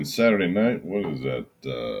Saturday night. What is that?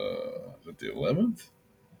 Is it the 11th?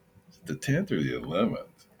 Is it the 10th or the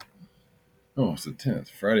 11th? Oh, it's the 10th.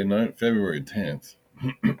 Friday night, February 10th.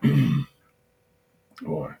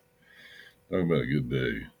 Boy, talk about a good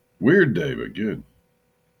day. Weird day, but good.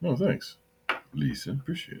 Oh, thanks, Lisa.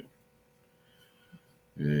 Appreciate it.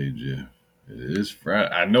 Hey, Jeff. It is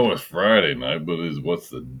Friday. I know it's Friday night, but what's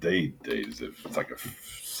the date? Is it? It's like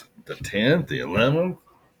the 10th, the 11th.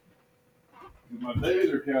 My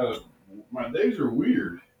days are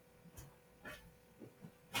weird.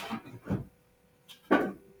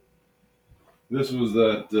 This was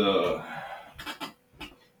the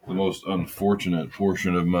most unfortunate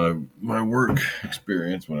portion of my work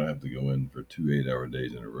experience when I have to go in for 2 8-hour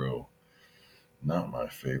days in a row. Not my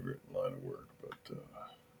favorite line of work, but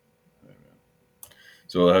hey, man.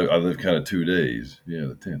 So I live kind of 2 days. Yeah,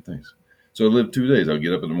 the 10th. Thanks. So I live 2 days. I'll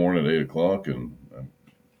get up in the morning at 8 o'clock and I'm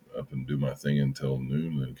up and do my thing until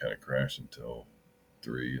noon, and then kind of crash until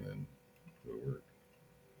 3, and then go to work.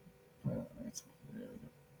 Yeah,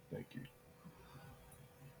 thank you.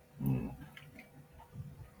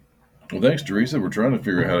 Well, thanks, Teresa. We're trying to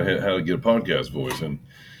figure out how to get a podcast voice, and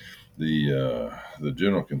the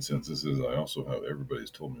general consensus is I also have,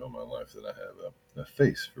 everybody's told me all my life that I have a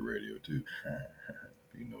face for radio too.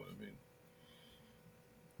 If you know what I mean.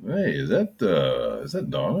 Hey, is that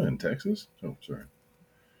Donna in Texas? Oh, sorry.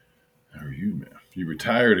 How are you, man? You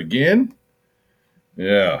retired again?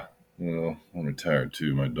 Yeah. Well, I'm retired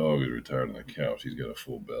too. My dog is retired on the couch. He's got a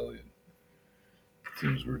full belly. And as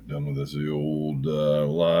soon as we're done with this old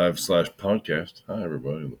live/podcast. Hi,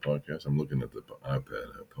 everybody on the podcast. I'm looking at the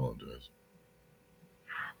iPad. I apologize.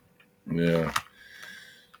 Yeah.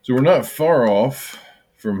 So we're not far off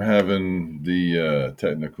from having the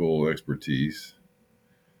technical expertise.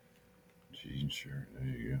 Jean shirt. There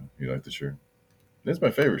you go. You like the shirt? That's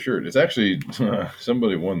my favorite shirt. It's actually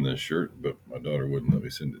somebody won this shirt, but my daughter wouldn't let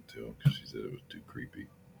me send it to him because she said it was too creepy.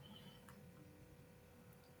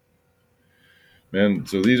 Man,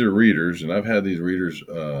 so these are readers, and I've had these readers.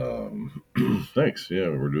 Thanks. Yeah,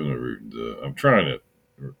 we're doing I'm trying it.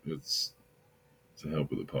 It's to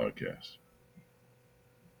help with the podcast.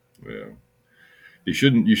 Yeah. You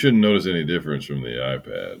shouldn't notice any difference from the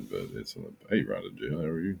iPad, but it's on the. Hey, Rhonda Jill, how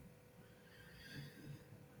are you?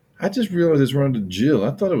 I just realized it's Rhonda Jill.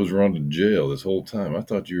 I thought it was Rhonda Jail this whole time. I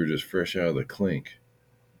thought you were just fresh out of the clink.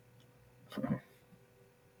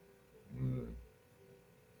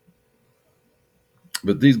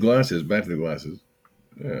 But these glasses, back to the glasses.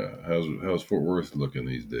 Yeah, how's Fort Worth looking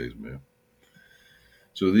these days, man?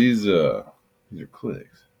 So these are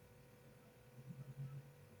clicks,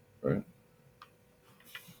 right?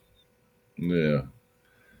 Yeah.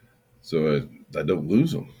 So I don't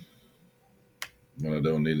lose them when I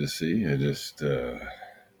don't need to see. I just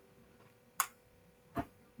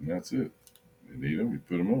that's it. You need them, you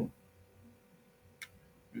put them on.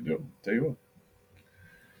 You don't take them off.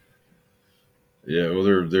 Yeah,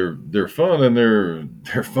 well, they're fun and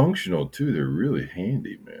they're functional too. They're really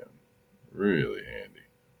handy, man. Really handy.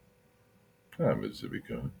 Hi, Mississippi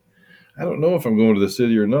Con. I don't know if I'm going to the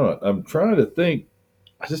city or not. I'm trying to think.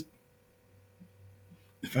 I just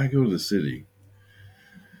if I go to the city,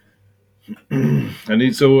 I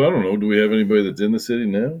need. So I don't know. Do we have anybody that's in the city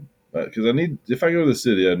now? Because I need. If I go to the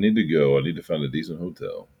city, I need to go. I need to find a decent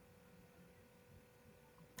hotel.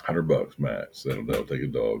 $100 max. That'll take a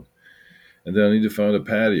dog. And then I need to find a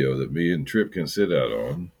patio that me and Trip can sit out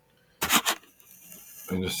on,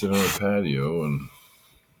 and just sit on a patio and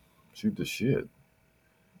shoot the shit.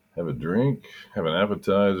 Have a drink, have an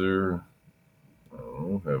appetizer. I don't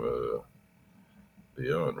know, have a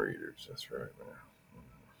Beyond Readers. That's right, man.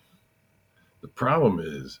 The problem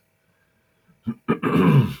is,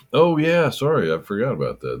 oh yeah, sorry, I forgot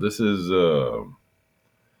about that. This is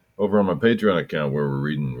over on my Patreon account where we're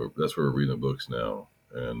reading. That's where we're reading the books now,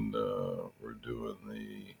 and we're doing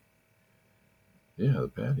the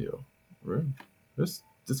patio. Right. It's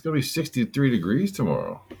gonna be 63 degrees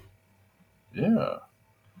tomorrow. Yeah.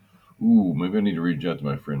 Ooh, maybe I need to reach out to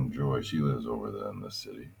my friend Joy. She lives over there in this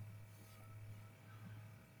city.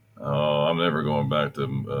 Oh, I'm never going back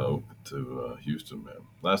to Houston, man.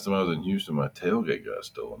 Last time I was in Houston, my tailgate got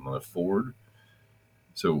stolen on a Ford.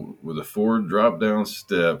 So with a Ford drop down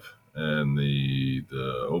step and the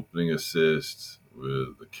opening assist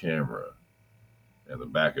with the camera and the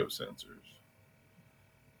backup sensors,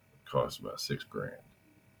 it cost about $6,000.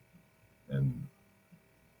 And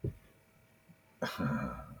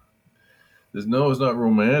it's not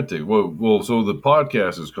romantic. Well, so the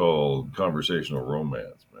podcast is called Conversational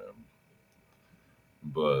Romance, man.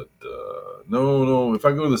 But no. If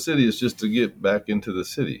I go to the city, it's just to get back into the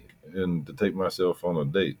city, and to take myself on a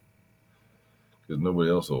date because nobody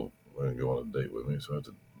else will go on a date with me. So I have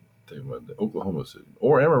to take my Oklahoma City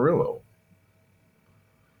or Amarillo.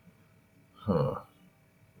 Huh?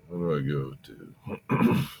 Where do I go to?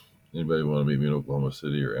 Anybody want to meet me in Oklahoma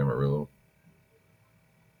City or Amarillo?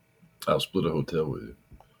 I'll split a hotel with you.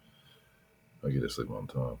 I get to sleep on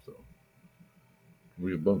top, though.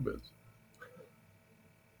 We get bunk beds.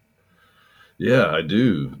 Yeah, I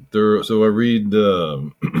do. So I read.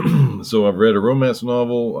 So I've read a romance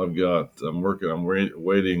novel. I'm working.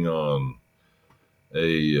 Waiting on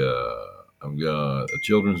a. I've got a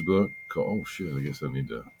children's book called. Oh shit! I guess I need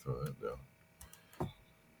to throw that down.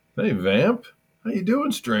 Hey, Vamp. How you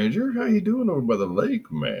doing, stranger? How you doing over by the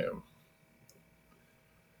lake, ma'am?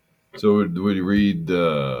 So would you read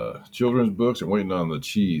children's books? I'm waiting on the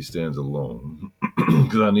cheese stands alone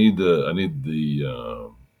because I need the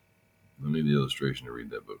illustration to read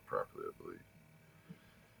that book properly.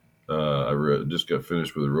 I believe. Just got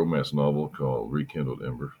finished with a romance novel called Rekindled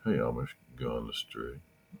Ember. Hey, Amish, gone astray.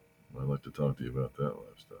 I'd like to talk to you about that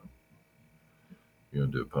lifestyle. You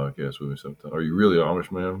gonna do a podcast with me sometime? Are you really Amish,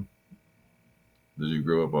 man? Did you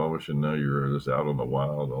grow up Amish and now you're just out on the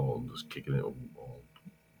wild, all just kicking it all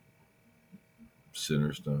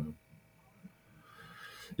sinner stuff?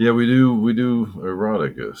 Yeah, we do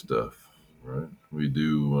erotica stuff, right? We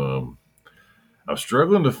do. I'm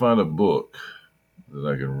struggling to find a book that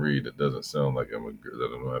I can read that doesn't sound like that I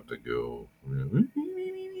don't have to go.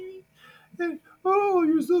 Oh,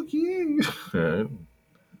 you're so cute. Right.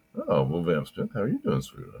 Oh, well, Vamp Smith, how are you doing,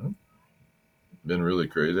 sweetheart? Been really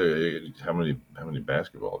crazy. How many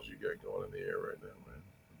basketballs you got going in the air right now, man?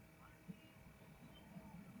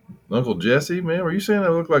 Uncle Jesse, man, were you saying I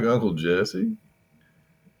look like Uncle Jesse?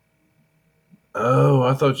 Oh,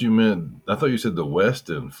 I thought you said the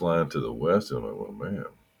Westin, flying to the Westin. I'm like, well, man,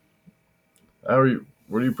 how are you?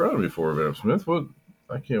 What are you proud of me for, Vamp Smith? What?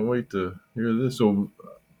 I can't wait to hear this. So,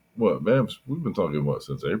 what, Vamps? We've been talking what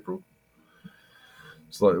since April,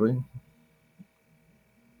 slightly.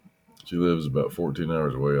 She lives about 14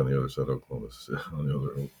 hours away on the other side of Oklahoma, on the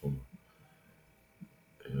other Oklahoma.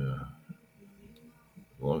 Yeah,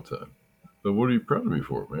 a long time. So, what are you proud of me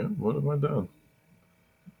for, man? What have I done?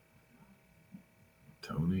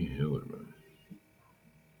 Tony Hillerman.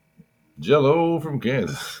 Jello from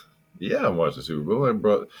Kansas. Yeah, I watched the Super Bowl.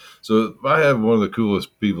 I have one of the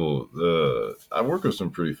coolest people. I work with some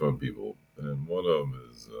pretty fun people, and one of them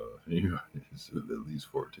is he's at least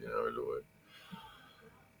 14 hours away.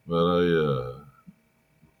 But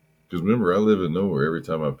because remember, I live in nowhere. Every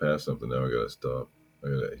time I pass something, now I gotta stop.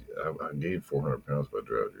 I gained 400 pounds by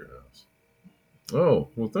driving to your house. Oh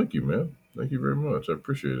well, thank you, man. Thank you very much. I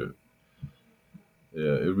appreciate it.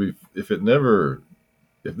 Yeah, it'd be if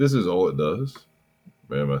this is all it does,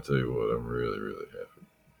 man. I tell you what, I'm really really happy.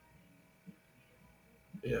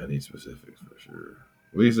 Yeah, I need specifics for sure.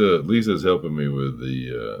 Lisa's helping me with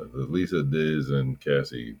the Lisa Diz and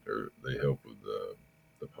Cassie, or they help with the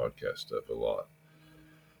podcast stuff a lot.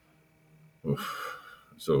 Oof.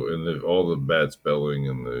 So and all the bad spelling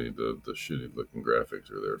and the shitty looking graphics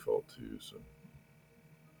are their fault too. So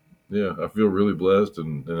yeah, I feel really blessed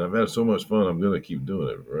and I've had so much fun. I'm gonna keep doing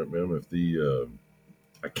it, right, man? If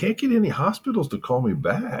I can't get any hospitals to call me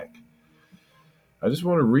back. I just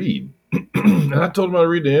want to read, and I told them I'd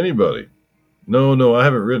read to anybody. No, no, I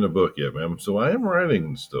haven't written a book yet, ma'am. So I am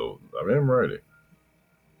writing still. I am writing.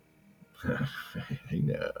 Hey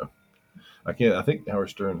now, I can't. I think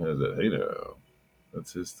Howard Stern has that. Hey now,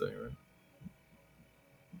 that's his thing, right?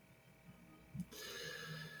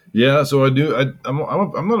 Yeah. So I do.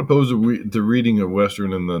 I'm not opposed to reading a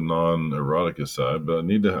western in the non-erotica side, but I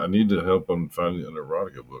need to help them find an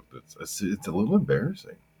erotica book it's a little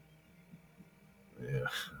embarrassing. Yeah.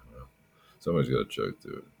 Well, somebody's got to chug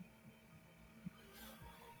through it.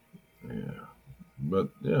 Yeah. But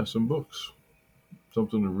yeah, some books,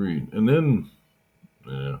 something to read, and then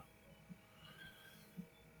yeah.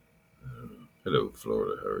 Hello,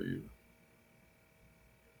 Florida. How are you?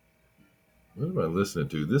 What am I listening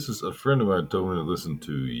to? This is a friend of mine told me to listen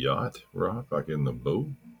to yacht rock, like in the boat.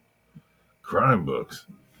 Crime books.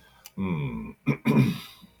 Hmm. I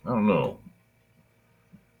don't know.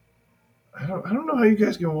 I don't know how you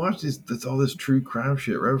guys can watch this. That's all this true crime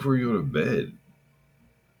shit right before you go to bed.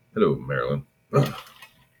 Hello, Marilyn.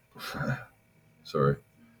 Sorry.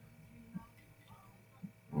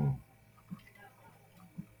 Hmm.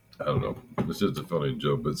 I don't know. It's just a funny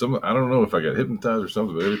joke, but I don't know if I got hypnotized or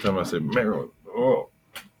something. But every time I say Marilyn,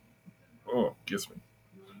 kiss me.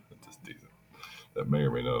 It's just teasing. That may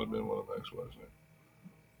or may not have been one of my ex-wives' names.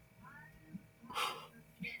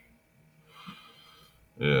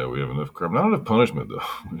 Yeah, we have enough crime. Not enough punishment though.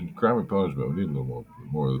 Crime and punishment. We need a little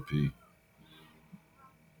more of the P.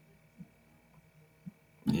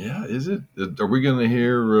 Yeah, is it? Are we going to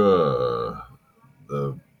hear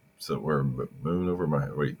the somewhere moon over my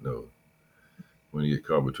head? Wait, no. When you get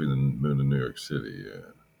caught between the moon and New York City,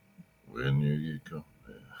 yeah. When you get caught,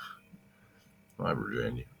 yeah. Hi,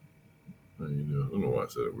 Virginia. How you doing? I don't know why I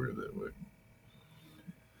said it weird that way.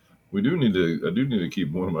 We do need to. I do need to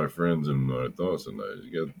keep one of my friends in my thoughts tonight.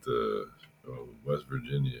 You got West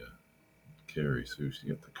Virginia, Carrie Sue. She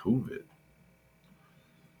got the COVID.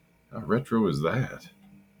 How retro is that?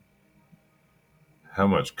 How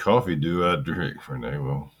much coffee do I drink, Renee?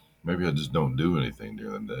 Well, maybe I just don't do anything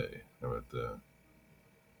during the day. How about that?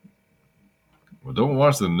 Well, don't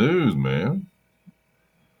watch the news, man.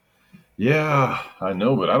 Yeah, I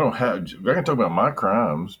know, but I don't have. I can talk about my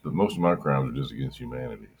crimes, but most of my crimes are just against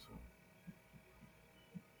humanity. So,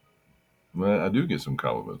 man, I do get some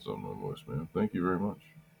compliments on my voice, man. Thank you very much.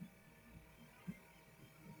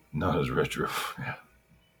 Not as retro. Yeah.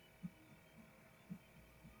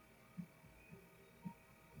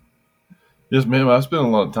 Yes, ma'am. I spent a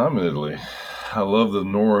lot of time in Italy. I love the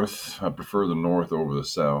north. I prefer the north over the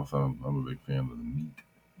south. I'm a big fan of the meat.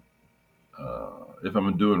 If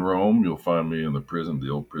I'm doing Rome, you'll find me in the prison,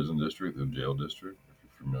 the old prison district, the jail district. If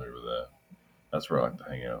you're familiar with that, that's where I like to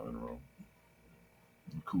hang out in Rome.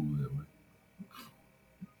 I'm cool that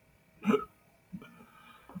way.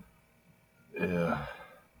 Yeah.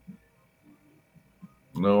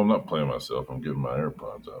 No, I'm not playing myself. I'm giving my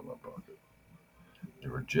AirPods out of my pocket. They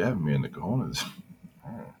were jabbing me in the corners.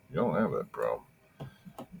 You don't have that problem. You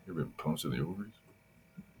ever been punched in the ovaries?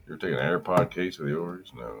 You ever taken an AirPod case of the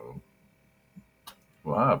ovaries? No.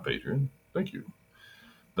 Well, hi, patron. Thank you.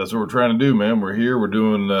 That's what we're trying to do, man. We're here. We're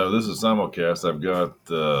doing this is simulcast. I've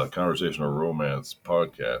got Conversational Romance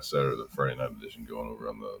podcast Saturday, the Friday night edition, going over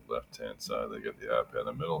on the left hand side. They got the iPad in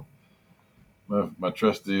the middle. My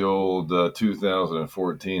trusty old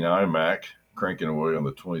 2014 iMac cranking away on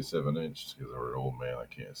the 27 inch because I'm an old man. I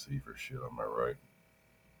can't see for shit on my right.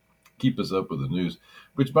 Keep us up with the news.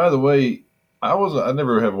 Which, by the way, I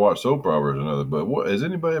never have watched soap operas or another. But what is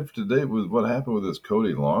anybody up to date with what happened with this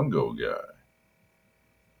Cody Longo guy?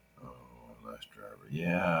 Oh, nice driver.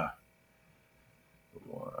 Yeah, the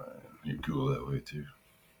wine. You're cool that way too.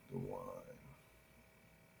 The wine.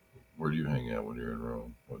 Where do you hang out when you're in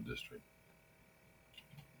Rome? What district?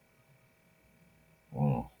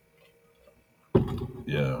 Oh,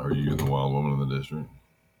 yeah. Are you the wild woman in the district?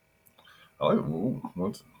 I like. Ooh,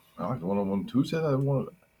 what's? I like the one on one. Who said I want?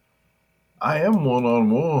 I am one on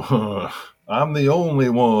one. I'm the only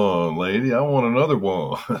one, lady. I want another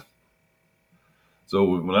one. So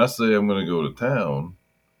when I say I'm going to go to town,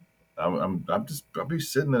 I'll be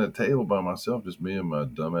sitting at a table by myself, just me and my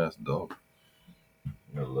dumbass dog.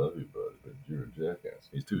 I love you, buddy, but you're a jackass.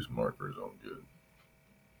 He's too smart for his own good.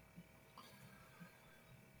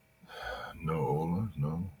 No, Ola,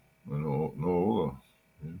 no, Ola.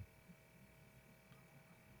 Yeah.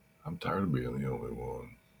 I'm tired of being the only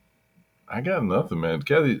one. I got nothing, man.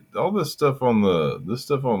 Kathy, all this stuff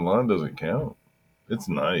online doesn't count. It's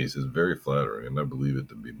nice. It's very flattering, and I believe it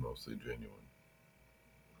to be mostly genuine.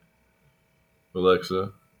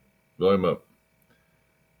 Alexa, volume up.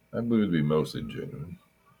 I believe it to be mostly genuine.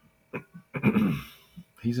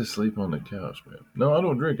 He's asleep on the couch, man. No, I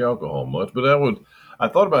don't drink alcohol much, but I would. I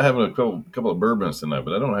thought about having a couple of bourbons tonight,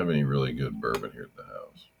 but I don't have any really good bourbon here at the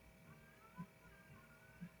house.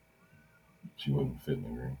 She wouldn't fit in the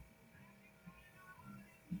green.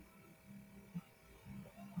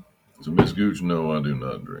 So, Miss Gooch, no, I do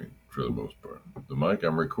not drink for the most part. The mic,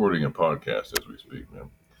 I'm recording a podcast as we speak, man.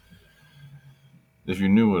 If you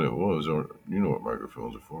knew what it was, or you know what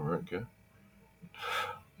microphones are for, right, Kat?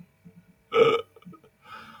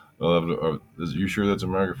 Is you sure that's a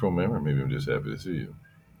microphone, ma'am, or maybe I'm just happy to see you?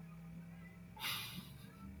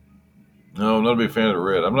 No, I'm not a big fan of the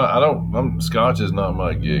red. I'm not. I don't. Scotch is not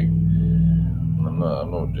my gig. I'm not.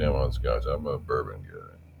 I'm no jam on Scotch. I'm a bourbon guy.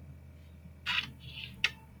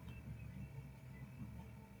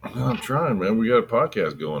 I'm trying, man. We got a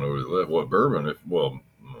podcast going over the left. What bourbon?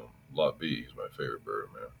 Lot B is my favorite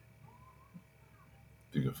bourbon, man.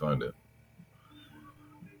 If you can find it,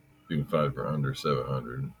 if you can find it for under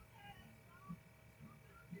 700.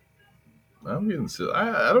 I'm getting silly.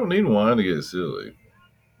 I don't need wine to get silly.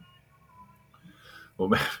 Well,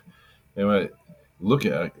 man, anyway, look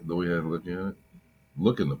at the way I look at it.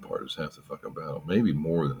 Looking the part is half the fucking battle. Maybe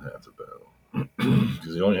more than half the battle.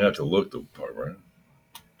 Because you only have to look the part, right?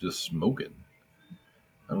 Just smoking.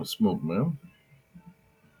 I don't smoke, man.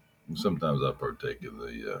 Sometimes I partake in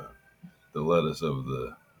the lettuce of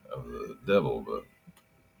the devil, but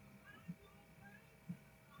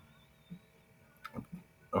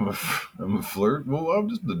I'm a flirt. Well, I'm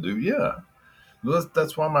just a dude. Yeah.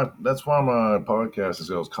 That's why my podcast is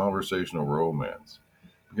called Conversational Romance,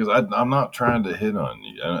 because I'm not trying to hit on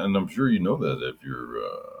you, and I'm sure you know that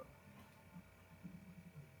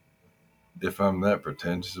if I'm that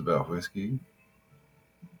pretentious about whiskey,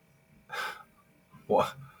 why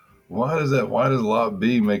why does that? Why does lot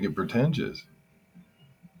B make it pretentious?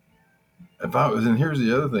 If I was, and here's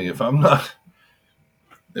the other thing: if I'm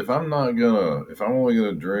only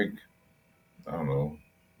gonna drink, I don't know,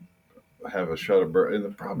 have a shot of bourbon. And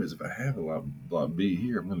the problem is, if I have a lot B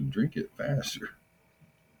here, I'm gonna drink it faster,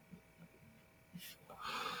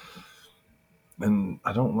 and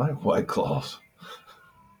I don't like White Claws.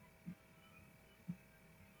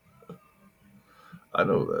 I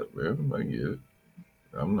know that, man. I get it.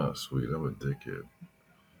 I'm not sweet. I'm a dickhead.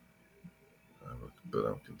 But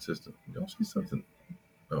I'm consistent. Y'all see something?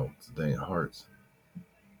 Oh, it's the dang hearts.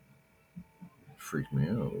 Freaked me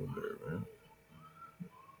out a little bit, man.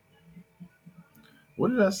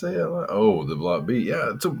 What did I say? Oh, the Block B.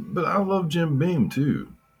 Yeah, but I love Jim Beam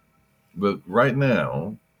too. But right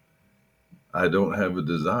now, I don't have a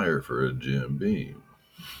desire for a Jim Beam.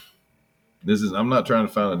 I'm not trying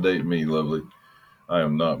to find a date, me, lovely. I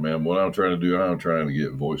am not, man. What I'm trying to do, I'm trying to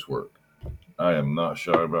get voice work. I am not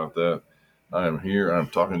shy about that. I am here. I'm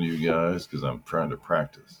talking to you guys because I'm trying to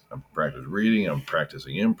practice. I'm practicing reading. I'm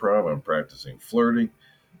practicing improv. I'm practicing flirting.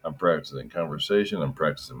 I'm practicing conversation. I'm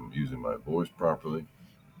practicing using my voice properly.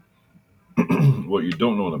 What you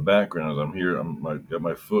don't know in the background is I'm here. Got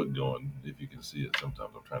my foot going. If you can see it,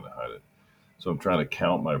 sometimes I'm trying to hide it. So I'm trying to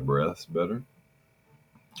count my breaths better,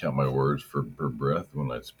 count my words per breath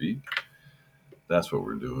when I speak. That's what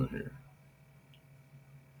we're doing here.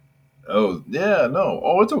 Oh yeah, no.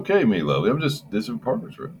 Oh, it's okay, me lovely. I'm just this is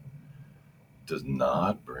partners, right? Does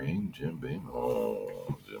not bring Jim Beam.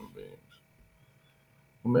 Oh, Jim Beams.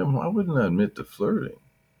 Well, man, why wouldn't I admit to flirting?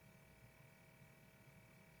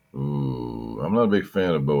 Ooh, I'm not a big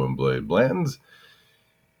fan of Bow and Blade. Blanton's.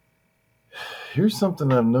 Here's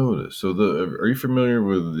something I've noticed. So, are you familiar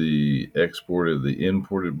with the imported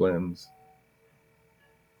Blantons?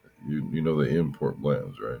 You know the import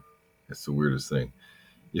Blantons, right? It's the weirdest thing.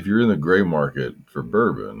 If you're in the gray market for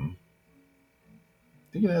bourbon,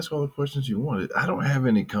 you can ask all the questions you want. I don't have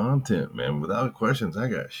any content, man. Without questions, I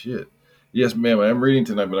got shit. Yes, ma'am. I'm reading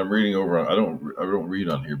tonight, but I'm reading over. I don't read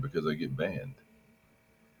on here because I get banned.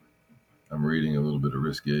 I'm reading a little bit of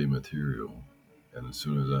risque material, and as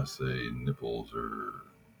soon as I say nipples or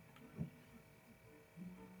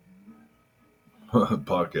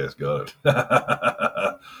podcast got it.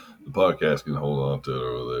 The podcast can hold on to it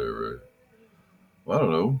over there, right? Well, I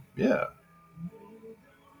don't know. Yeah,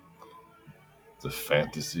 it's a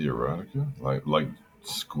fantasy erotica, like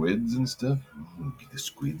squids and stuff. Get the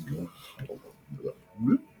squids going.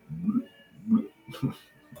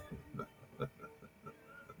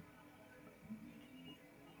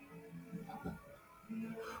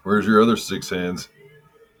 Where's your other six hands?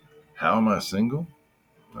 How am I single?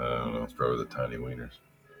 I don't know. It's probably the tiny wieners.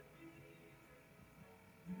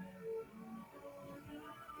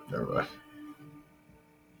 All right.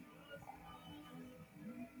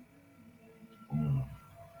 Mm.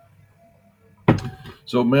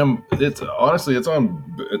 So, ma'am, it's on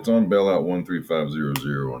Bailout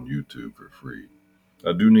 13500 on YouTube for free. I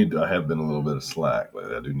have been a little bit of slack. Like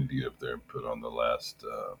I do need to get up there and put on the last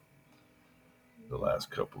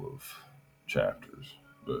couple of chapters.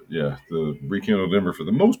 But yeah, the Rekindle Denver for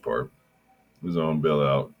the most part is on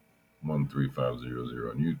Bailout 13500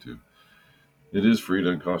 on YouTube. It is free,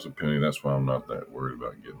 doesn't cost a penny. That's why I'm not that worried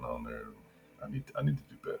about getting on there. I need to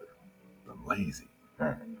do better. I'm lazy. All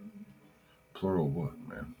right. Plural what,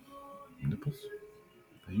 man? Nipples?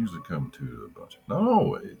 They usually come to a bunch. Not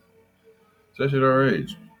always. Especially at our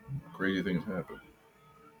age. Crazy things happen.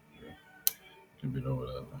 Yeah. Can be known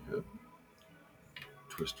like a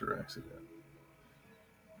twister accident.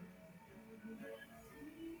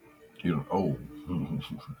 You don't. Oh.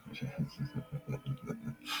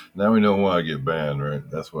 Now we know why I get banned, right?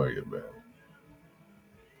 That's why I get banned.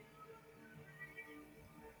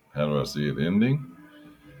 How do I see it ending?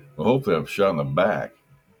 Well, hopefully I'm shot in the back,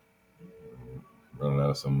 running out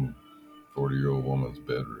of some 40-year-old woman's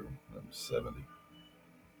bedroom. I'm 70.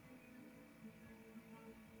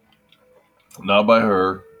 Not by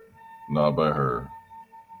her. Not by her.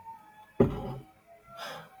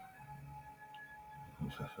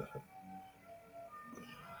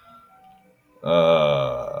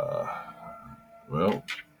 uh, well,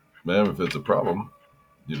 ma'am, if it's a problem,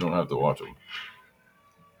 you don't have to watch them.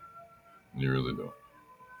 You really don't.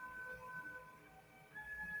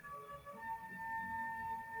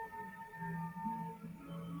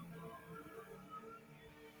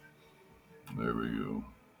 There we go.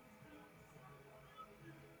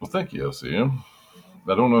 Well, thank you, LCM.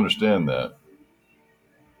 I don't understand that.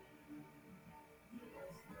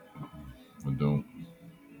 I don't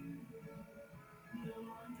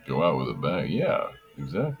go out with a bang. Yeah,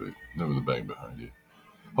 exactly. Never with a bang behind you.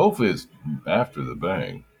 Hopefully, it's after the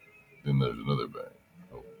bang. Then there's another bang.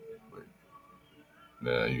 Oh, wait.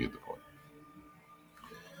 Nah, you get the point.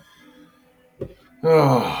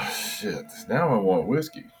 Oh, shit. Now I want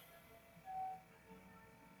whiskey.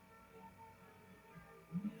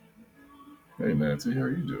 Hey, Nancy, how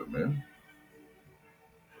are you doing, man?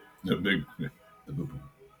 The big.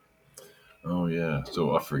 Oh, yeah.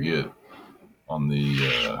 So I forget on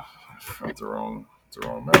that's the wrong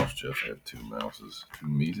mouse, Jeff. I have two mouses, two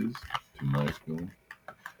Mises, two mice going.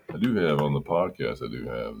 I do have on the podcast, I do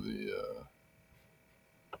have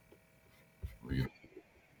we,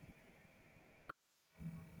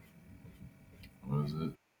 what is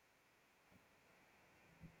it?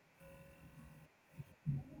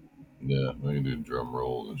 Yeah, we can do drum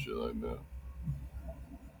rolls and shit like that.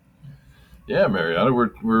 Yeah, Mariana,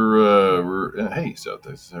 hey, South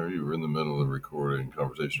Texas, how are you? We're in the middle of recording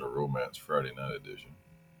Conversational Romance Friday Night Edition.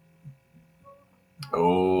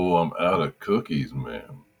 Oh, I'm out of cookies,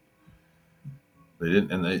 man. They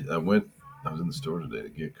didn't, and they. I was in the store today to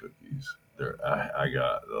get cookies. I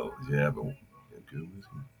got, yeah, but good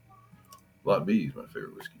whiskey. Lot B is my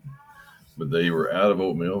favorite whiskey, but they were out of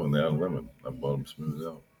oatmeal and they out of lemon. I bought them smooth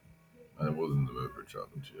out. I wasn't in the mood for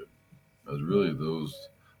chocolate chip. I was really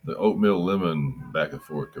the oatmeal lemon back and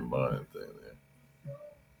forth combined thing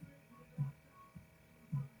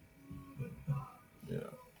there.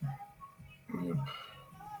 Yeah. Yep.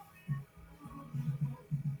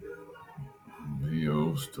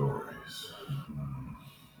 VO stories. I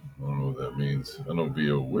don't know what that means. I know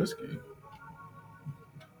VO whiskey.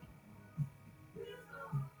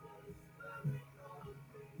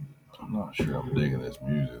 I'm not sure I'm digging this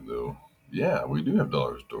music though. Yeah, we do have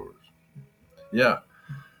dollar stores. Yeah,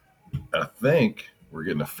 I think we're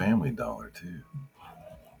getting a family dollar too.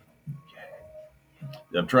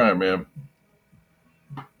 Yeah, I'm trying, man.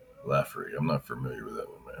 Laffery. I'm not familiar with that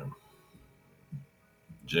one, man.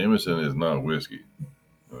 Jameson is not whiskey.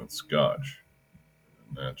 That's scotch.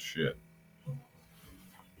 And that's shit.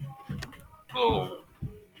 Oh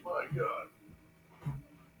my god.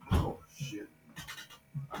 Oh shit.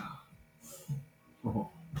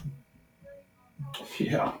 Oh,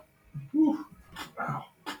 yeah. Whew. Wow.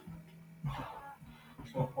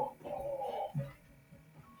 Oh, oh.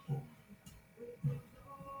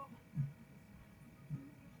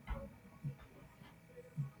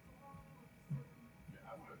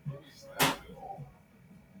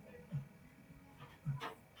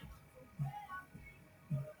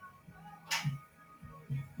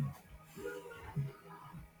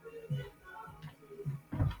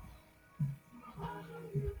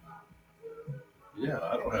 Yeah,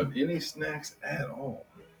 I don't have any snacks at all.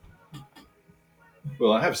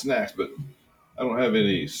 Well, I have snacks, but I don't have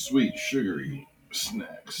any sweet, sugary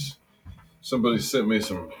snacks. Somebody sent me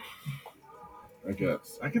some. I get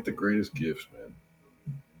the greatest gifts, man.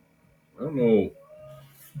 I don't know.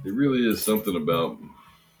 It really is something about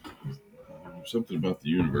the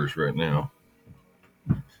universe right now.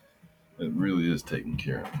 It really is taking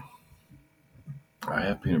care of me. I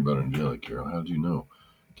have peanut butter and jelly, Carol. How'd you know?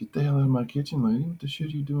 Get the hell out of my kitchen, lady. What the shit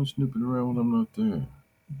are you doing snooping around when I'm not there?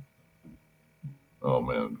 Oh,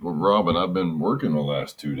 man. Well, Robin, I've been working the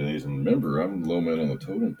last 2 days, and remember, I'm low man on the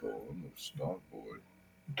totem pole. I'm a stock boy.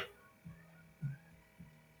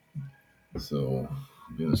 So,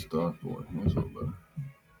 being a stock boy, what's up, buddy?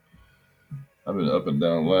 I've been up and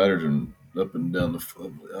down ladders and up and down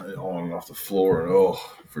on and off the floor, and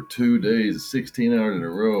for 2 days, 16 hours in a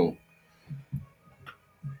row.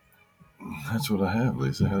 That's what I have,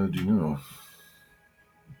 Lisa. How did you know?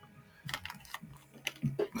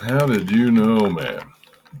 How did you know, man?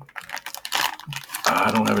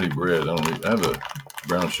 I don't have any bread. I have a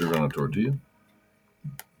brown sugar on a tortilla.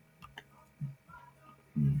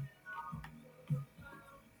 Mm.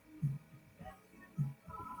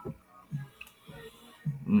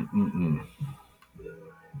 Mm-mm-mm.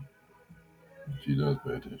 She does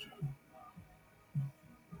pay attention.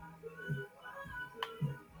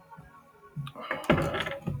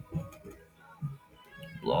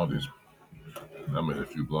 Blondies. I made a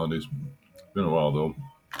few blondies. Been a while though.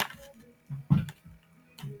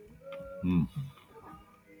 Mm.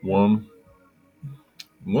 One,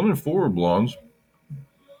 one and four are blondes.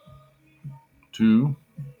 2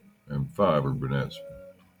 and 5 are brunettes.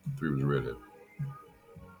 3 was a redhead.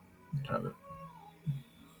 Kind of.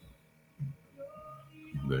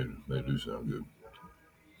 They do sound good.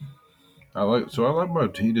 I like my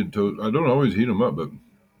heated toast. I don't always heat them up, but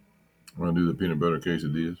when I do the peanut butter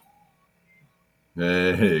quesadillas.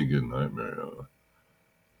 Hey, good night, Mariana.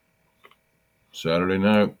 Saturday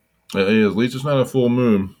night. Hey, at least it's not a full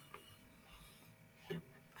moon.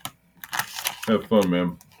 Have fun,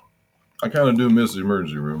 man. I kind of do miss the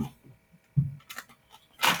emergency room.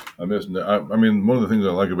 I mean, one of the things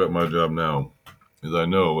I like about my job now is I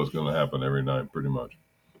know what's going to happen every night, pretty much.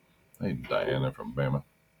 Hey, Diana from Bama.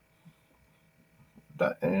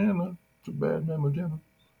 Diana, it's a bad Bama Gemma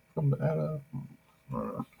from the Ada. I don't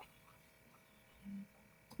know.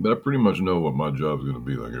 But I pretty much know what my job's going to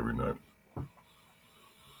be like every night.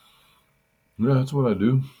 Yeah, that's what I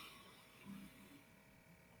do.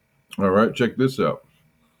 All right, check this out.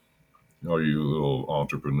 All you little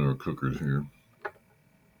entrepreneur cookers here.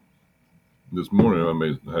 This morning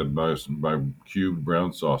had my cubed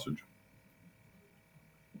brown sausage.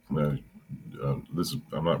 I'm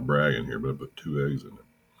not bragging here, but I put 2 eggs in it.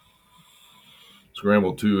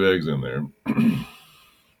 Scrambled 2 eggs in there.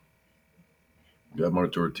 Got my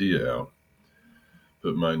tortilla out.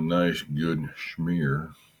 Put my nice good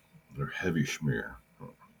schmear, or heavy schmear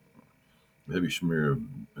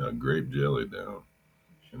of grape jelly down,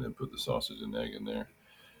 and then put the sausage and egg in there.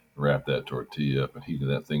 Wrap that tortilla up and heated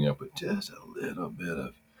that thing up with just a little bit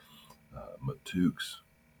of Matuke's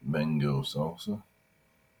mango salsa.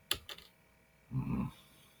 Mm-hmm.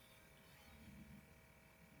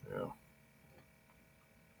 Yeah.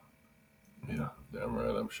 Yeah, damn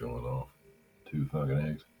right I'm showing off. 2 fucking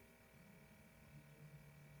eggs.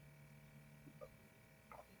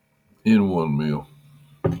 In one meal.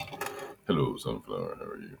 Hello, sunflower. How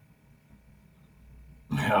are you?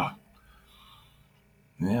 Yeah.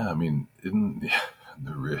 Yeah, I mean, the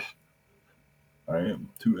rich. I am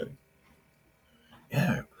 2 eggs.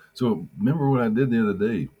 Yeah. So remember what I did the other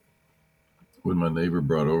day when my neighbor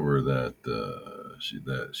brought over that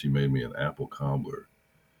she made me an apple cobbler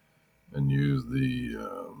and used the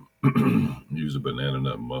use a banana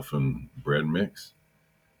nut muffin bread mix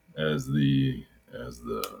as the as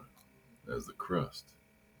the as the crust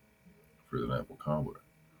for the apple cobbler.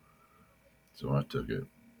 So I took it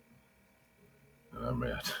and I'm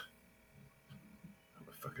a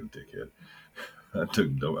fucking dickhead. I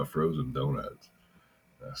took frozen donuts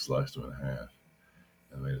and I sliced them in half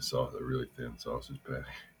and made a really thin sausage patty.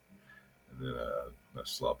 And then I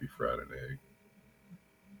sloppy fried an egg,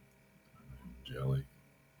 jelly,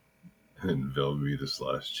 and Velveeta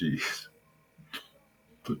sliced cheese.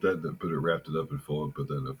 Wrapped it up in foil and put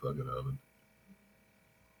that in the fucking oven.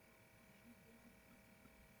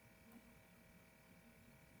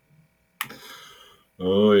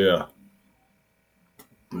 Oh yeah,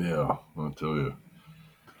 yeah. I'll tell you,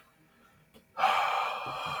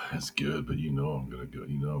 it's good. But you know I'm gonna go.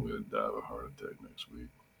 You know I'm gonna die of a heart attack next week.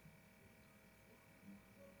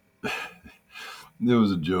 It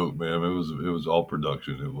was a joke, man. It was all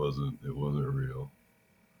production. It wasn't real.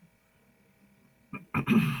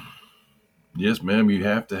 Yes, ma'am. You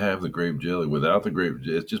have to have the grape jelly. Without the grape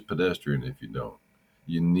jelly, it's just pedestrian if you don't.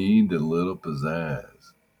 You need the little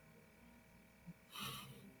pizzazz.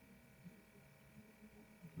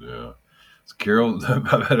 Yeah. So Carol,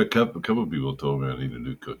 I've had a couple of people told me I need to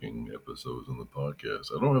do cooking episodes on the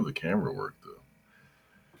podcast. I don't have the camera work though.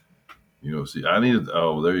 See, I need.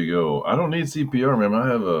 Oh, there you go. I don't need CPR, man.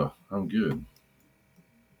 I'm good.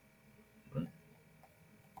 Right?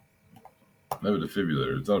 I have a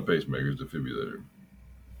defibrillator. It's not a pacemaker. It's a defibrillator.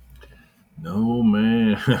 No,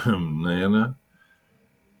 man, Nana.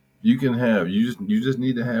 You just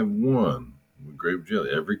need to have one with grape jelly.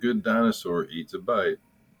 Every good dinosaur eats a bite,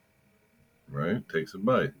 right? Takes a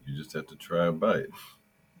bite. You just have to try a bite.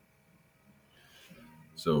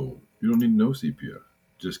 So you don't need no CPR.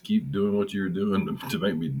 Just keep doing what you're doing to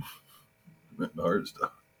make me make my heart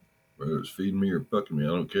stop. Whether it's feeding me or fucking me, I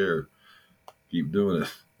don't care. Keep doing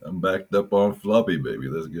it. I'm backed up on floppy, baby.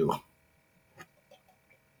 Let's go.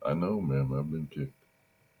 I know, man. I've been kicked.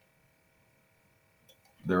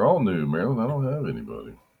 They're all new, Marilyn. I don't have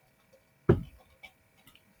anybody.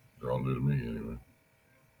 They're all new to me, anyway.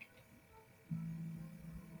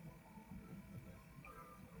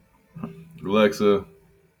 Alexa,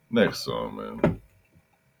 next song, man.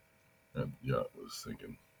 That yacht was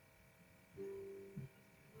thinking.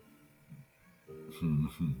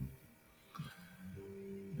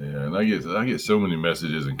 Yeah, and I get so many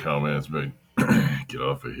messages and comments, but get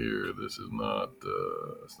off of here. This is not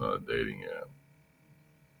it's not a dating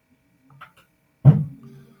app.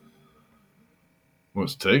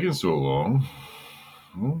 What's taking so long?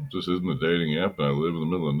 Well, this isn't a dating app, and I live in the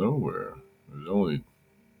middle of nowhere. There's only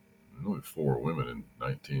 4 women and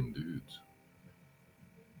 19 dudes.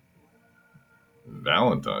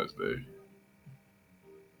 Valentine's Day.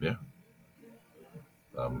 Yeah.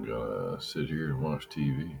 I'm gonna sit here and watch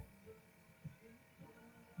TV.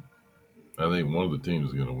 I think one of the teams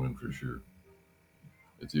is gonna win for sure.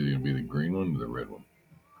 It's either gonna be the green one or the red one.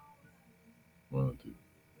 One of the two.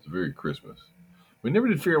 It's very Christmas. We never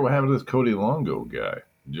did figure out what happened to this Cody Longo guy.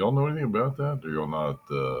 Do y'all know anything about that? Or y'all not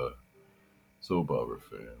soap opera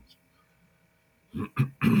fans?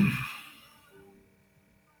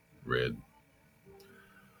 Red.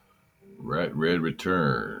 Red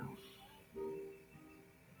return.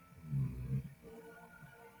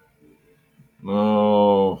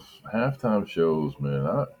 No, halftime shows,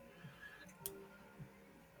 man.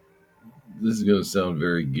 This is gonna sound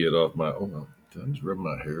very get off my. Oh, no, did I just rub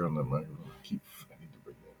my hair on that microphone? I need to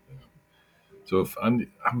bring that down. So if I'm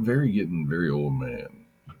getting very old man,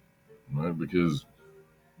 right? Because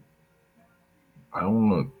I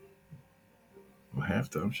don't want a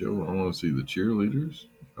halftime show. I want to see the cheerleaders.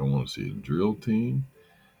 I want to see a drill team.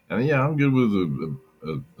 And yeah, I'm good with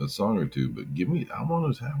a song or two, but give me. I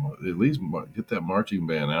want to have at least get that marching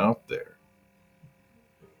band out there.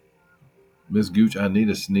 Miss Gooch, I need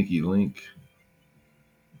a sneaky link.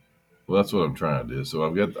 Well, that's what I'm trying to do. So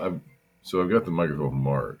I've got the microphone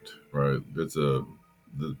marked, right? It's the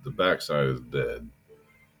back side is dead.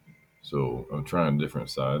 So I'm trying different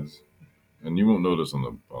sides, and you won't notice on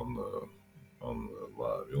the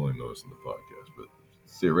live. You only notice in the podcast. But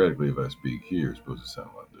theoretically, if I speak here, it's supposed to sound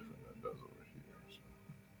a lot different than it does over here.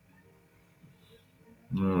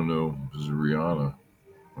 So, I don't know. This is Rihanna,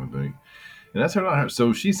 I think, and that's her.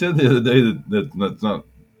 So she said the other day that's not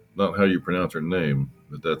how you pronounce her name,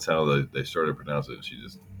 but that's how they started pronouncing it.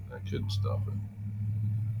 And I couldn't stop it.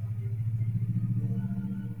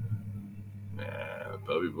 Nah, the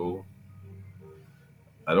Puppy Bowl.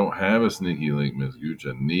 I don't have a sneaky link, Miss Gooch.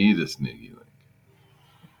 I need a sneaky link.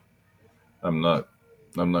 I'm not.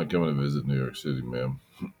 I'm not coming to visit New York City, ma'am.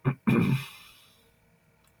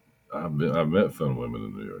 I've met fun women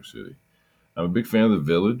in New York City. I'm a big fan of the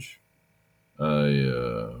Village.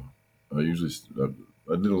 I I usually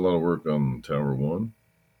I did a lot of work on Tower One,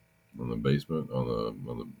 on the basement, on the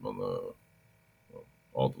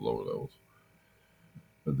all the lower levels.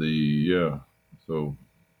 But so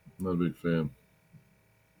I'm not a big fan.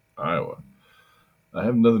 Iowa. I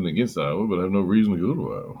have nothing against Iowa, but I have no reason to go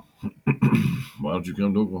to Iowa. Why don't you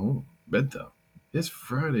come to Oklahoma? Bedtime. It's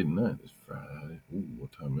Friday night. It's Friday. Ooh,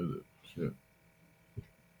 what time is it? Shit.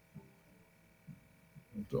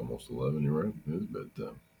 It's almost 11. You're right. It is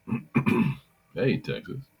bedtime. Hey,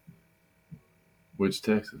 Texas. Which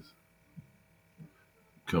Texas?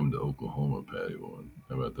 Come to Oklahoma, Patty One.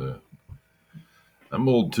 How about that? I'm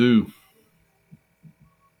old too.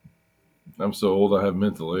 I'm so old I have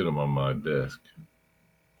mentholatum on my desk.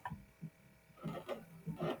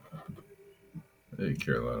 Hey,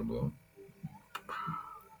 Carolina Blonde.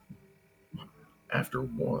 After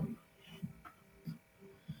one.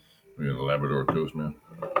 We're in the Labrador Coast, man.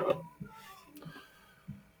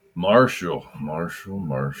 Marshall.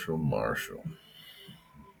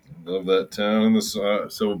 Love that town in the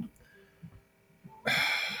so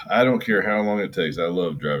I don't care how long it takes. I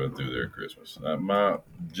love driving through there at Christmas. My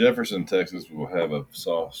Jefferson, Texas, will have a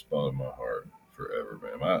soft spot in my heart forever,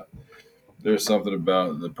 man. There's something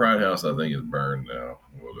about the Pride House. I think is burned now.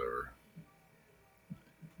 Whatever.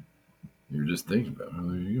 You're just thinking about it. Oh,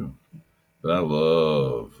 there you go. But I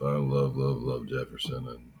love Jefferson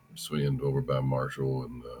and swinging over by Marshall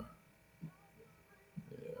and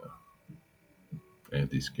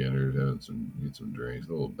Auntie Skinner, get some drinks,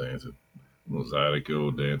 a little dancing, a little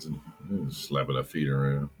Zydeco dancing, slapping our feet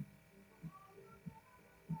around.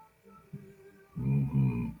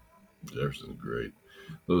 hmm Jefferson's great.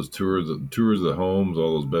 Those tours of the homes,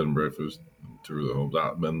 all those bed and breakfast, tours of the homes.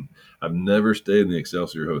 I've never stayed in the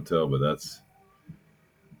Excelsior Hotel, but I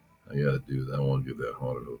got to do that. I want to get that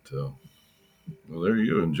haunted hotel. Well, there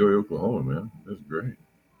you go. Enjoy Oklahoma, man. That's great.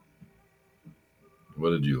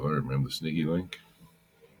 What did you learn, man? The sneaky link.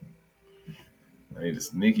 I need a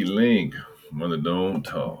sneaky link. Mother don't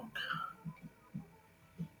talk.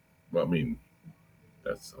 Well, I mean,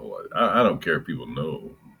 that's the whole. I don't care if people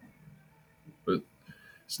know, but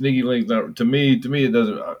sneaky links not to me. To me, it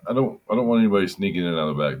doesn't. I don't want anybody sneaking in out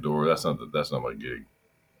the back door. That's not my gig.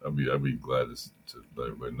 I'd be glad to let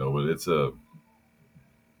everybody know. But it's a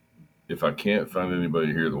if I can't find anybody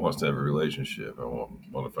here that wants to have a relationship, I want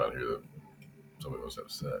to find here that somebody wants to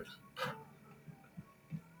have sex.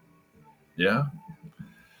 Yeah,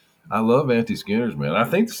 I love Auntie Skinner's, man. I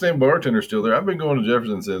think the same bartender's still there. I've been going to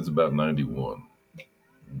Jefferson since about '91.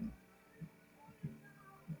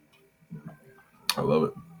 I love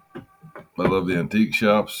it. I love the antique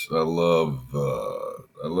shops. I love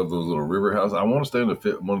those little river houses. I want to stay in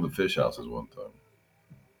one of the fish houses one time.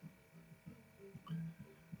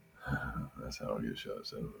 That's how I get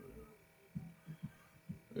shots out of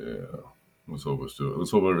it. Yeah. Let's hope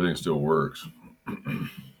everything still works.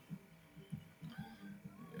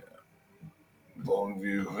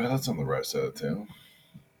 Longview. Well, that's on the right side of town.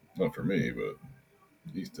 Not for me, but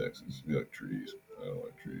East Texas. You like trees. I don't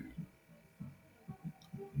like trees.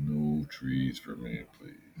 No trees for me,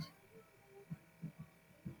 please.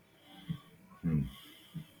 Hmm.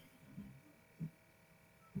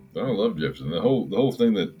 I love Jefferson. The whole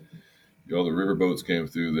thing that all the river boats came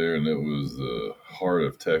through there, and it was the heart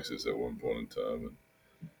of Texas at one point in time. And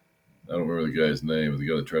I don't remember the guy's name, but the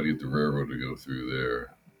guy that tried to get the railroad to go through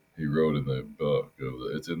there, he wrote in the book of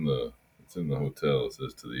the. It's in the hotel. It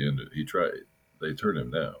says to the end. He tried. They turned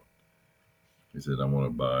him down. He said, "I want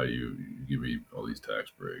to buy you. You give me all these tax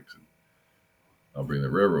breaks, and I'll bring the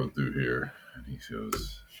railroad through here." And he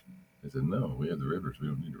goes, "They said no. We have the rivers. We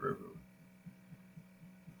don't need a railroad."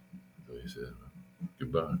 So he said,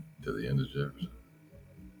 "Goodbye to the end of Jefferson."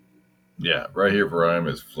 Yeah, right here where I am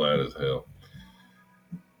is flat as hell.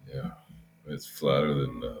 Yeah, it's flatter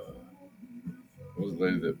than what was the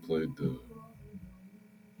lady that played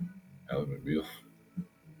Ally McBeal?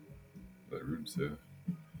 That Rude said.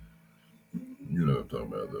 You know what I'm talking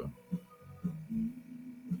about, though.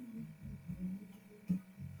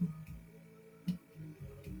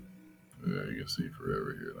 Yeah, you can see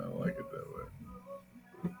forever here, and I like it that way.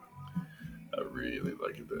 I really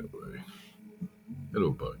like it that way.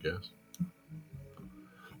 Hello, podcast.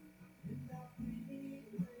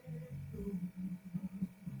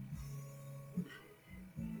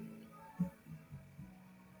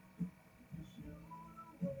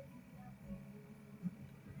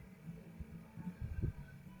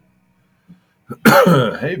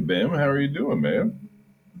 Hey, Bim, how are you doing, man?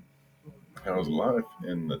 How's life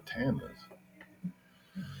in the Tannas?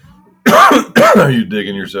 Are you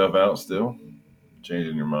digging yourself out still?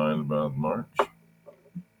 Changing your mind about March?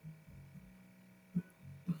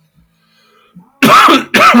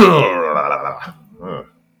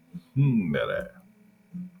 That.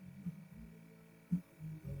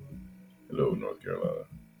 Hello, North Carolina.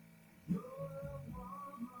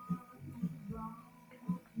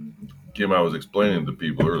 Kim, I was explaining to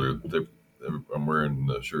people earlier. I'm wearing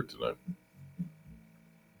the shirt tonight.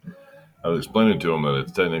 I was explaining to them that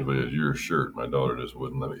it's technically your shirt. My daughter just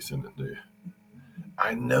wouldn't let me send it to you.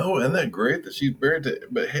 I know, isn't that great that she's married to?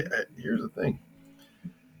 But here's the thing: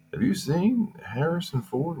 have you seen Harrison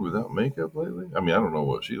Ford without makeup lately? I mean, I don't know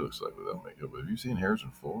what she looks like without makeup, but have you seen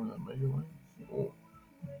Harrison Ford without makeup lately? Oh,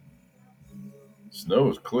 snow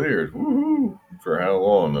is cleared. Woohoo! For how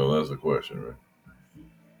long though? That's the question, right?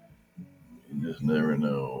 You just never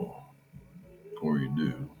know, or you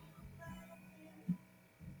do.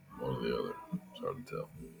 One or the other. It's hard to tell.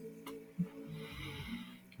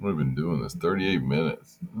 We've been doing this 38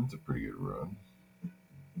 minutes. That's a pretty good run.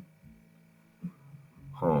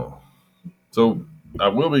 Huh. So I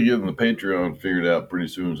will be getting the Patreon figured out pretty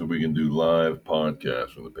soon so we can do live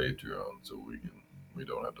podcasts from the Patreon so we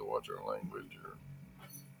don't have to watch our language or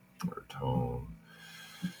our tone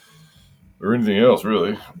or anything else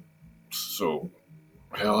really. So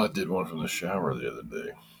hell, I did one from the shower the other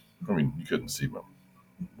day. I mean, you couldn't see my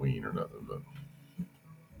ween or nothing, but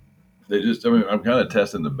I'm kind of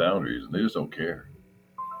testing the boundaries and they just don't care.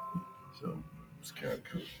 So it's kind of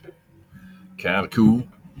cool. Kind of cool.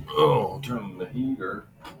 Oh, turning the heater.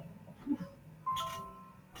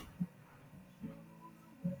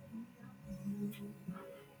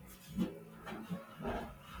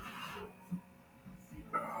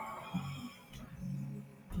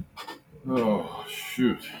 Oh,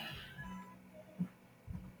 shoot.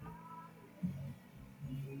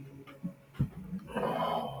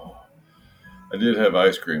 Oh, I did have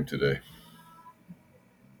ice cream today.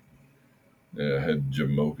 Yeah, I had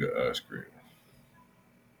Jamocha ice cream.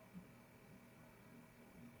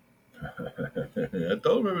 I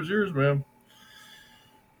told him it was yours, man.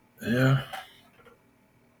 Yeah,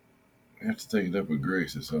 I have to take it up with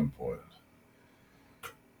Grace at some point.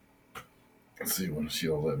 Let's see when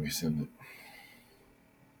she'll let me send it.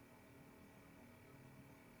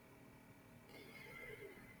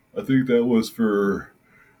 I think that was for.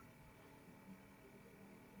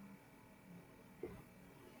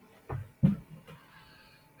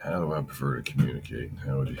 How do I prefer to communicate?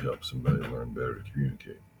 How would you help somebody learn better to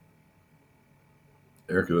communicate?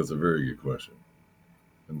 Erica, that's a very good question.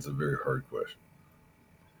 And it's a very hard question.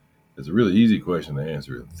 It's a really easy question to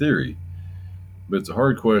answer in theory, but it's a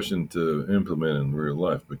hard question to implement in real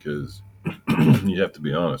life because You have to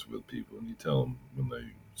be honest with people, and you tell them when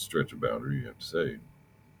they stretch a boundary. You have to say you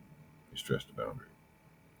stretched a boundary,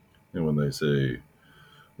 and when they say,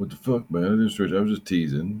 "What the fuck, man? I didn't stretch. I was just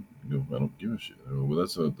teasing." You go, "I don't give a shit." Oh, well,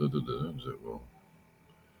 that's not. Well,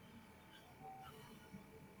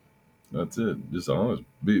 that's it. Just honest.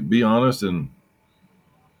 Be honest, and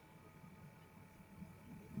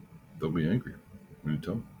they'll be angry when you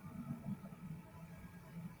tell them.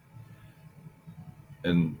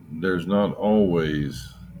 And there's not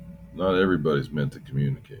always, not everybody's meant to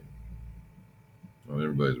communicate. Not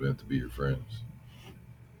everybody's meant to be your friends.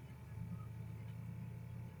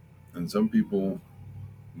 And some people,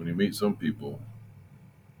 when you meet some people,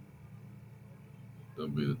 they'll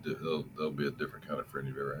be a different kind of friend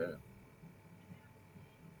you've ever had.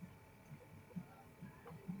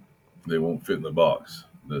 They won't fit in the box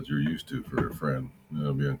that you're used to for a friend.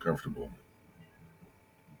 They'll be uncomfortable.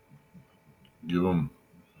 Give them,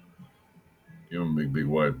 give them a big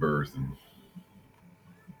wide berth and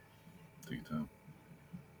take your time.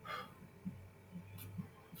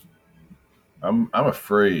 I'm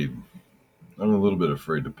afraid. I'm a little bit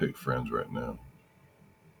afraid to pick friends right now.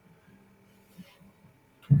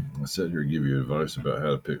 I sat here to give you advice about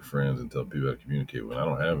how to pick friends and tell people how to communicate when I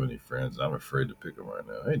don't have any friends. I'm afraid to pick them right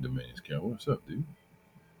now. Hey, Dominions Cowboy, what's up, dude?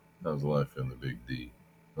 How's life in the big D?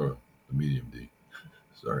 Or the medium D?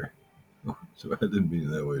 Sorry. So I didn't mean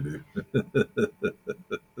it that way, dude.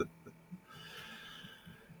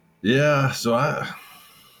 Yeah, so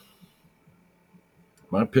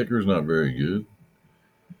my picker's not very good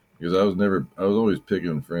because I was always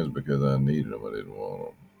picking friends because I needed them. I didn't want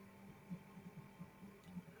them.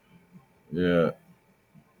 Yeah,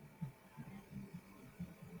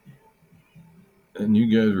 and you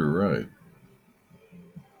guys were right.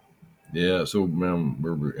 Yeah, so man,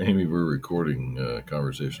 Amy, we're recording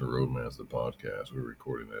Conversational Romance, the podcast. We're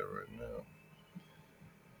recording that right now.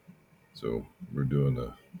 So we're doing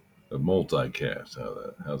a multicast.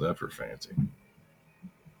 How's that for fancy?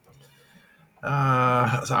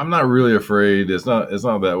 So I'm not really afraid. It's not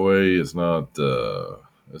that way. It's not that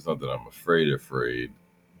I'm afraid.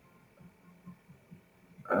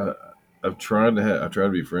 I, I've tried to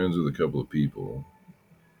be friends with a couple of people,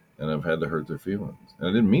 and I've had to hurt their feelings. And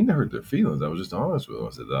I didn't mean to hurt their feelings. I was just honest with them.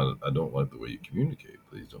 I said, I don't like the way you communicate.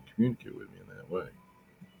 Please don't communicate with me in that way.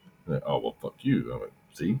 And they, oh well, fuck you. I'm like,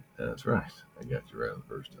 see, that's right. I got you right the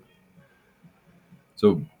first time.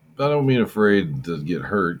 So I don't mean afraid to get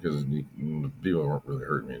hurt because people aren't really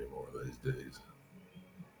hurting me anymore these days.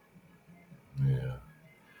 Yeah,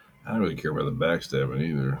 I don't really care about the backstabbing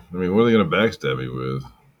either. I mean, what are they going to backstab me with?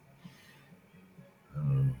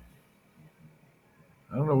 Um,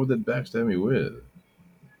 I don't know what they'd backstab me with.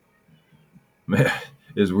 Man,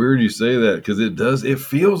 it's weird you say that because it does. It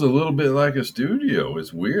feels a little bit like a studio.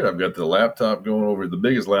 It's weird. I've got the laptop going over the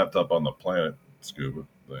biggest laptop on the planet. Scuba,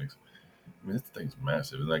 thanks. I mean, this thing's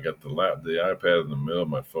massive, and I got the iPad in the middle.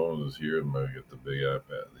 My phone is here, and I got the big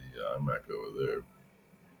iPad, the iMac over there.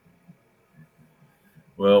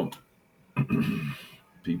 Well,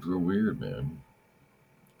 people are weird, man.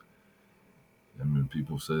 I mean,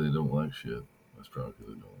 people say they don't like shit. That's probably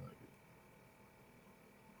because they don't like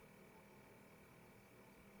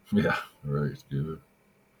it. Yeah, right, Scuba.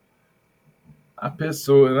 I piss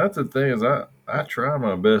so, and that's the thing is I try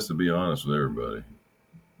my best to be honest with everybody.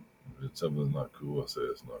 If it's something's not cool, I say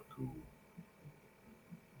it's not cool.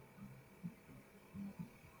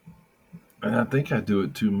 And I think I do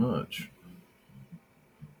it too much.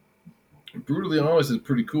 Brutally honest is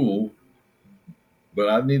pretty cool, but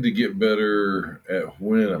I need to get better at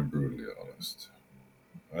when I'm brutally honest.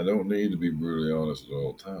 I don't need to be brutally honest at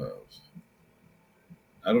all times.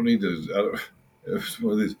 I don't need to. I don't, it's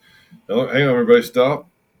one of these. Hang on, everybody, stop.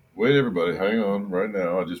 Wait, everybody, hang on right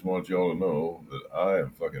now. I just want y'all to know that I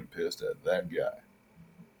am fucking pissed at that guy.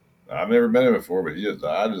 I've never met him before, but I just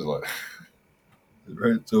like,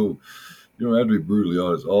 right? So you don't have to be brutally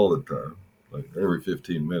honest all the time, like every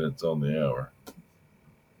 15 minutes on the hour.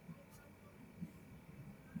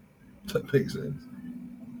 Does that makes sense?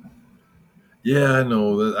 Yeah, I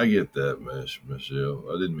know that. I get that, Michelle.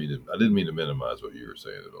 I didn't mean to minimize what you were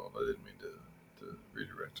saying at all. I didn't mean to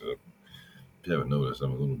redirect it. If you haven't noticed,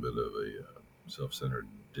 I'm a little bit of a self-centered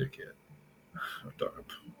dickhead. I talk.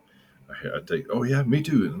 I take. Oh yeah, me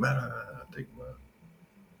too. I take my.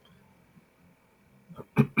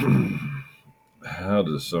 How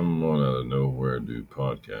does someone out of nowhere do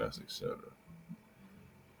podcasts, etc.?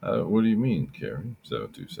 What do you mean, Karen?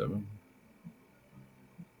 727.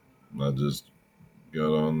 I just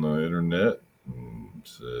got on the internet and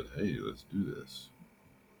said, "Hey, let's do this."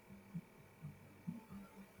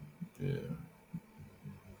 Yeah.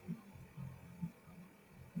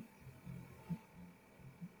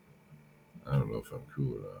 don't know if I'm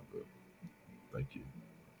cool or not, but thank you.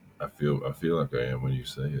 I feel like I am when you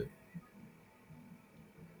say it.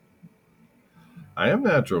 I am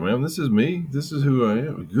natural, man. This is me. This is who I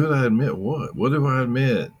am. Good, I admit what? What do I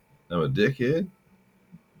admit? I'm a dickhead?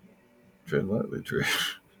 Tread lightly,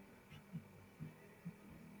 Trish.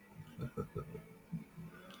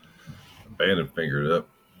 Bandit fingered up.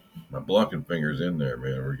 My blocking finger's in there,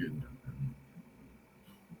 man. We're getting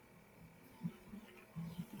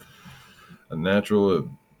a natural,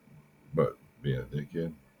 but being a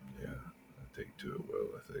dickhead, yeah, I take to it well,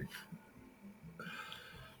 I think.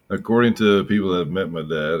 According to people that have met my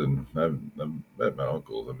dad, and I've met my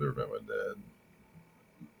uncles, I've never met my dad.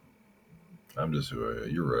 I'm just who I am.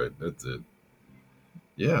 You're right. That's it.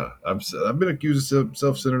 Yeah, I've been accused of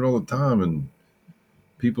self-centered all the time, and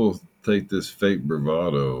people take this fake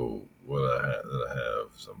bravado that I have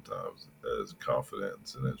sometimes as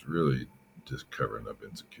confidence, and it's really just covering up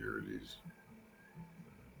insecurities.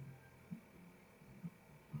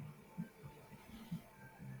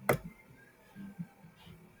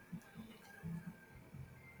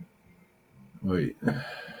 Wait,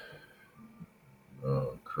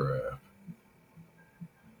 oh crap!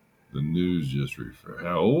 The news just refreshed.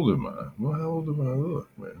 How old am I? Well, how old do I look,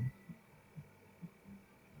 man?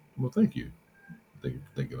 Well, thank you. Thank you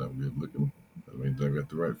for thinking I'm good looking. That means I got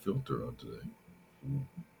the right filter on today.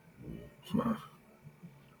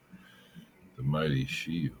 The mighty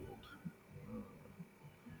shield.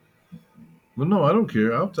 Well, no, I don't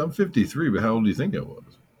care. I'm 53, but how old do you think I was?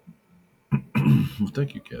 Well,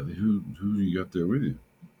 thank you, Kathy. Who you got there with you?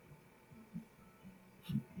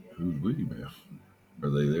 Who's with you, man?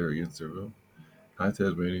 Are they there against their will? Hi,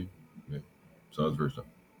 Tasmania. Yeah. So that's the first time.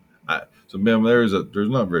 So, ma'am, there's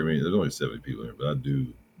not very many. There's only 70 people here, but I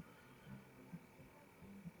do.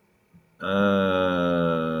 I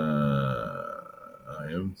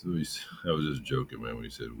am. I was just joking, man. When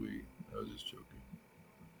you said we, I was just joking.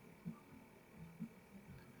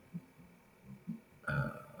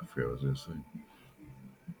 I forgot what I was going to say.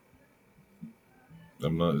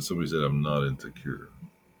 I'm not. Somebody said I'm not insecure.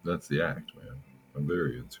 That's the act, man. I'm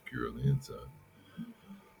very insecure on the inside.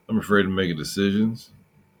 I'm afraid of making decisions.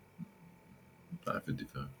 I'm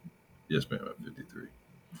 55. Yes, ma'am. I'm 53.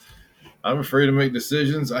 I'm afraid to make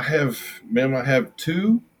decisions. Ma'am, I have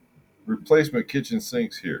two replacement kitchen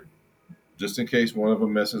sinks here, just in case one of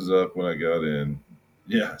them messes up when I got in.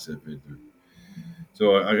 Yeah, I said 53.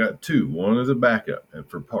 So I got two. One is a backup and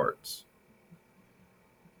for parts.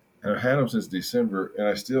 And I've had them since December, and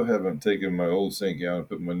I still haven't taken my old sink out and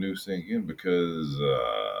put my new sink in because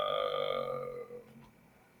I'm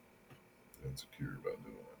insecure about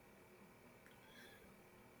doing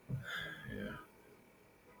it. Yeah.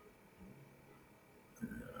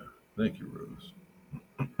 Yeah. Thank you, Rose.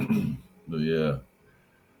 But yeah,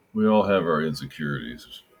 we all have our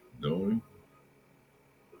insecurities, don't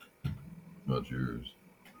we? Not yours.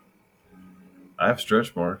 I have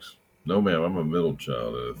stretch marks. No, ma'am. I'm a middle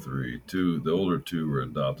child of three. Two, the older two were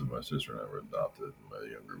adopted. My sister and I were adopted. My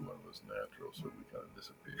younger one was natural, so we kind of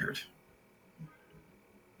disappeared.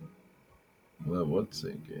 Well, what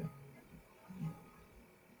sink in?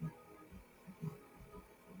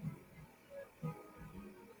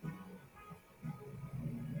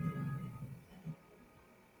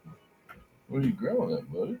 What are you growling at,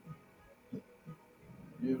 buddy?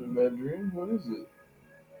 You having a bad dream? What is it?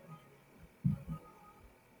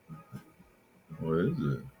 What is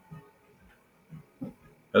it?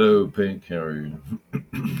 Hello, Pink. How are you?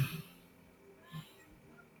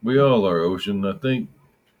 We all are, Ocean. I think,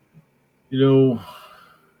 you know,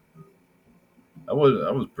 I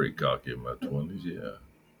was pretty cocky in my 20s. Yeah.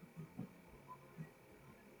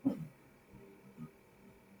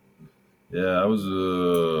 Yeah, I was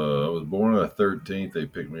born on the 13th. They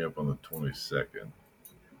picked me up on the 22nd.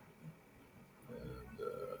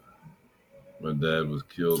 And my dad was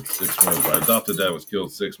killed 6 months. My adopted dad was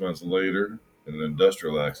killed 6 months later in an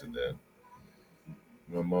industrial accident.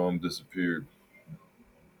 My mom disappeared.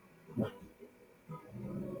 What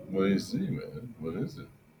do you see, man? What is it?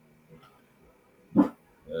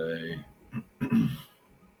 Hey,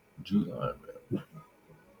 July, man.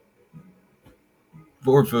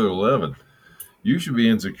 4 foot 11. You should be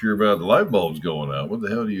insecure about the light bulbs going out. What the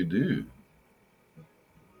hell do you do?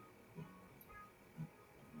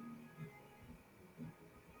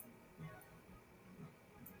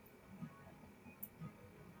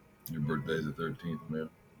 Your birthday's the 13th, man.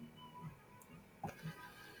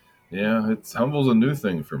 Yeah, it's humble's a new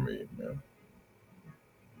thing for me, man.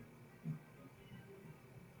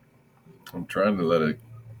 I'm trying to let it.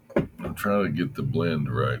 I'm trying to get the blend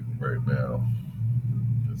right now.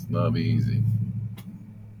 It's not easy.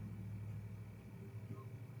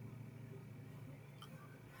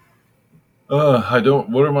 I don't.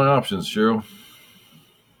 What are my options, Cheryl?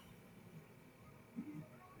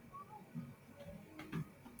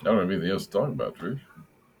 I don't have anything else to talk about, Trish.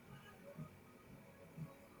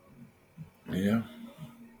 Yeah,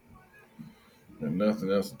 and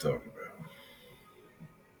nothing else to talk about.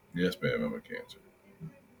 Yes, ma'am. I'm a Cancer.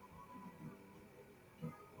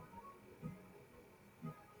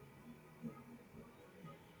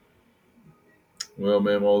 Well,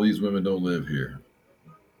 ma'am, all these women don't live here.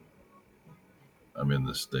 I'm in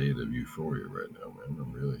the state of euphoria right now, man.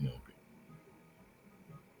 I'm really happy.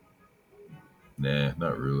 Nah,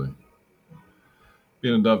 not really.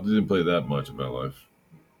 Being adopted didn't play that much in my life.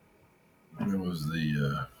 It was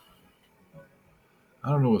the I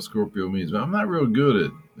don't know what Scorpio means, but I'm not real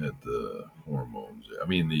good at the hormones. I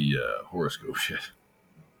mean the horoscope shit.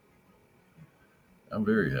 I'm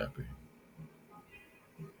very happy.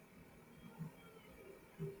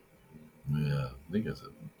 Yeah, I think that's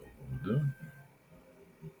it. I'm done.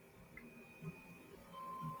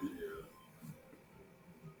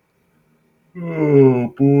 Oh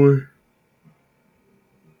boy.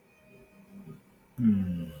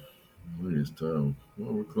 Hmm. Look at this time.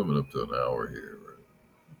 Well, we're coming up to an hour here. Right?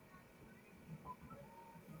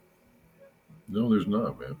 No, there's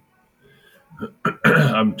not, man.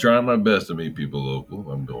 I'm trying my best to meet people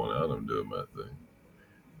local. I'm going out. I'm doing my thing.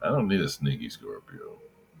 I don't need a sneaky Scorpio.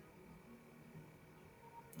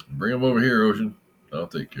 Bring him over here, Ocean. I'll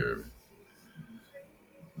take care of it.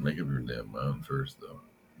 Make up your damn mind first, though.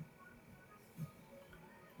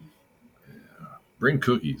 Bring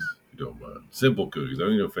cookies if you don't mind. Simple cookies. I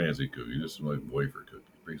don't need no fancy cookies. Just some like wafer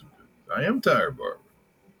cookies. Bring some cookies. I am tired, Barbara.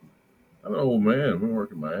 I'm an old man. I've been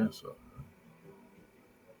working my ass off.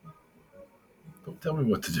 Don't tell me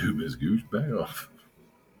what to do, Miss Gooch. Back off.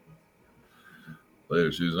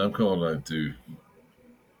 Later, Susan. I'm calling that too.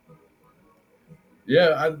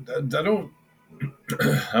 Yeah, I don't.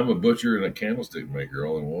 I'm a butcher and a candlestick maker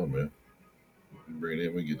all in one, man. Bring it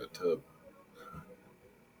in, we get a tub.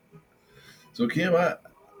 So, Kim, I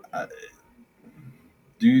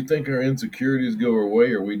do you think our insecurities go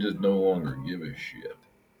away, or we just no longer give a shit?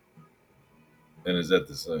 And is that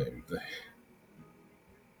the same thing?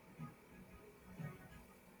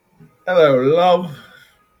 Hello, love.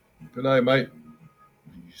 Good night, mate.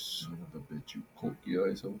 You son of a bitch, you cocky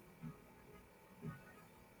asshole.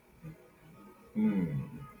 Hmm.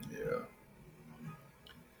 Yeah.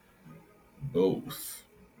 Both.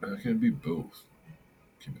 How can it be both?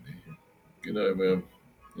 Kimmy. Good night, man.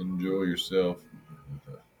 Enjoy yourself.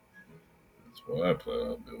 That's what I plan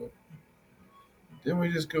on doing. Didn't we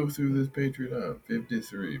just go through this Patreon?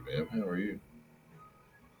 53, ma'am. How are you?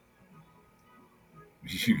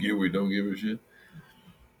 You get we don't give a shit?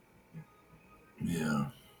 Yeah.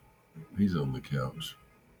 He's on the couch.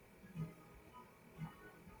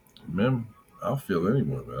 Ma'am, I'll feel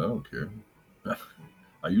anyone, man. I don't care.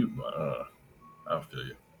 I use my, I'll feel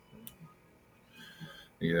you.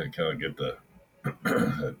 You gotta kind of get the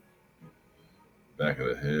that back of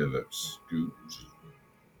the head, that scoop.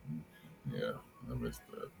 Yeah, I missed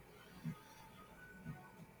that.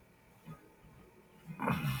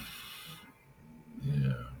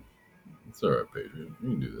 Yeah, it's all right, Patriot. You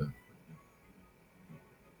can do that.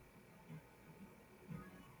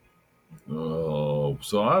 Oh,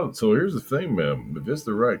 so here's the thing, ma'am. If it's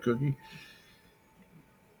the right cookie,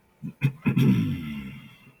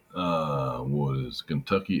 what is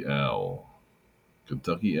Kentucky Owl?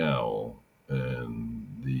 Kentucky Owl, and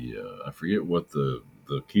the I forget what the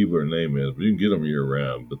Keebler name is, but you can get them year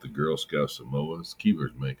round. But the Girl Scout Samoas,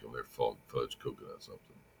 Keeblers make them. They're fall fudge coconut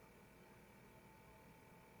something.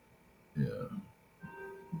 Yeah,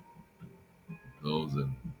 those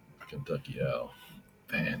and Kentucky Owl.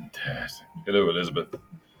 Fantastic. Hello, Elizabeth,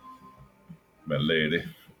 my lady.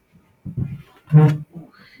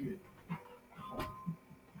 Oh shit.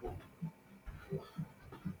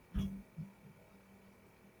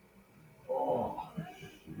 Oh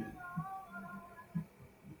shit.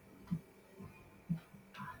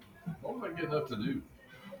 What am I getting up to do?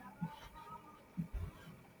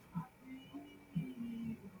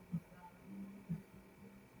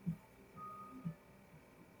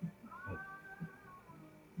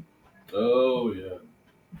 Oh yeah.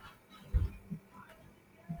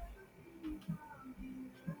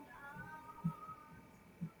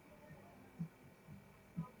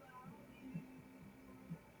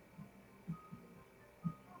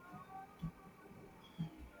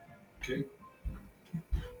 Okay.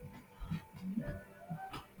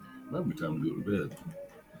 Might be time to go to bed.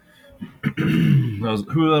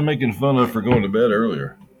 Who was I making fun of for going to bed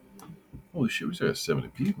earlier? Holy shit, we still have 70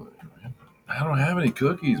 people in here, man. I don't have any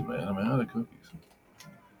cookies, man. I'm out of cookies.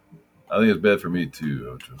 I think it's bad for me too,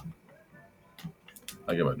 Ocho.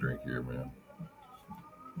 I got my drink here, man.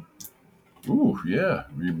 Ooh, yeah.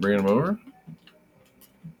 You bringing them over?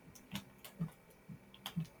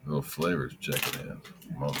 Little flavors checking in.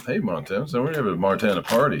 Hey, Montana. So we have a Montana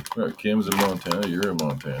party. Right, Kim's in Montana. You're in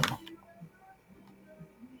Montana.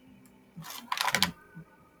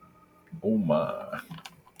 Oh, my.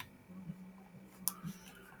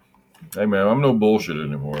 Hey, man, I'm no bullshit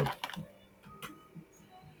anymore.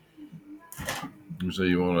 You say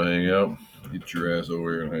you want to hang out? Get your ass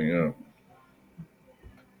over here and hang out.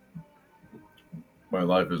 My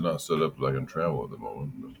life is not set up that I can travel at the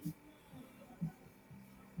moment.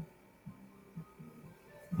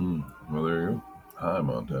 Well, there you go. Hi,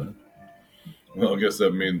 Montana. Well, I guess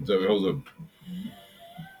that means that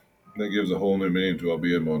gives a whole new meaning to I'll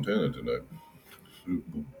be in Montana tonight.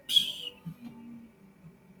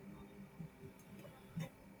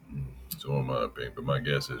 So am I, Pink, but my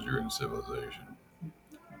guess is you're in civilization.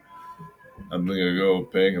 I'm gonna go,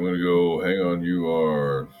 Pink. I'm gonna go. Hang on, you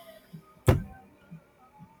are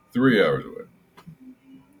 3 hours away.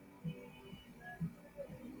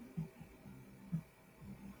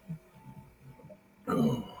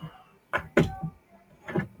 Oh,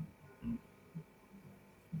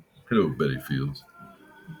 hello, Betty Fields.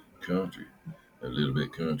 Country, a little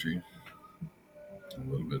bit country, a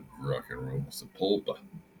little bit rock and roll. Sepulpa.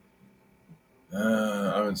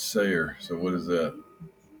 I'm in Sayre. So what is that?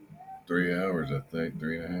 3 hours, I think.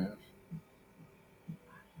 3.5.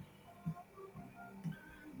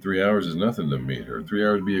 3 hours is nothing to meet her. 3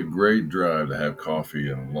 hours would be a great drive to have coffee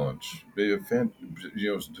and lunch. Be a to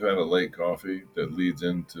have a late coffee that leads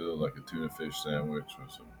into like a tuna fish sandwich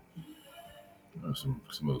with some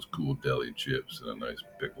of those cool deli chips and a nice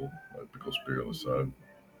pickle, like pickle spear on the side.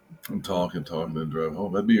 And talking, then drive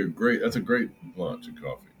home. That's a great lunch and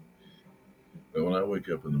coffee. But when I wake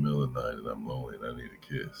up in the middle of the night and I'm lonely and I need a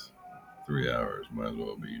kiss, 3 hours might as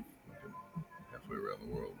well be halfway around the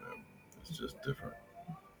world, man. It's just different.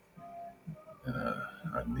 And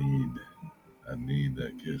I need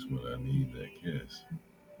that kiss when I need that kiss.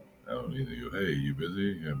 I don't need to go, hey, you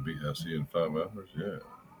busy? I'll see you in 5 hours. Yeah.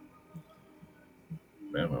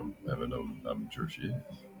 Ma'am, I'm sure she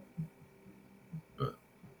is. But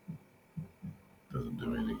it doesn't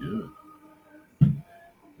do any good.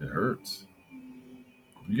 It hurts.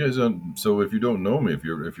 You guys don't. So if you don't know me, if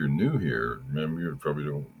you're new here, man, you probably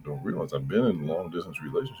don't realize I've been in long distance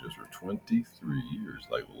relationships for 23 years,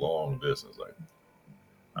 like long distance. Like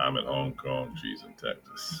I'm in Hong Kong, she's in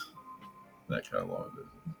Texas, that kind of long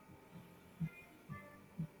distance.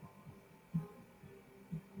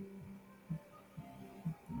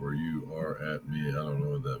 Where you are at me, I don't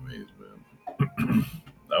know what that means, man.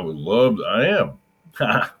 I would love. I am.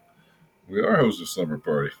 We are hosting a summer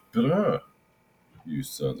party. Ta-da! You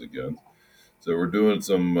sons of guns. So we're doing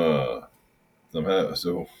so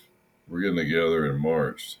we're getting together in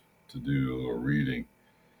March to do a little reading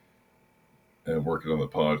and working on the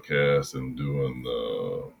podcast and doing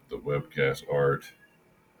the webcast art,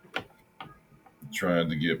 trying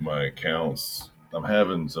to get my accounts. I'm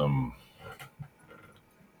having some,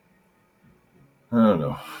 I don't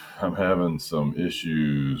know, I'm having some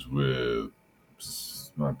issues with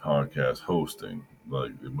my podcast hosting.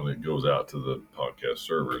 Like when it goes out to the podcast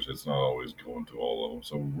servers, it's not always going to all of them.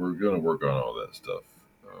 So we're going to work on all that stuff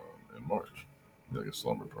in March, like a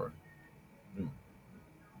slumber party. Yeah.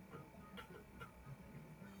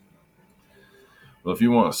 Well, if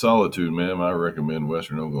you want solitude, ma'am, I recommend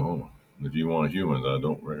Western Oklahoma. If you want humans, I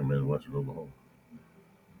don't recommend Western Oklahoma.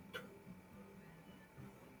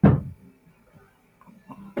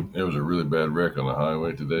 There was a really bad wreck on the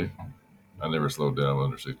highway today. I never slowed down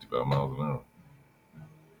under 65 miles an hour.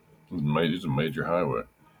 It's a major highway.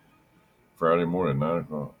 Friday morning, 9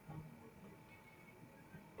 o'clock.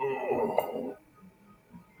 Oh,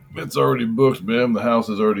 it's already booked, ma'am. The house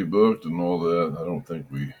is already booked and all that. I don't think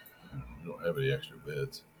we don't have any extra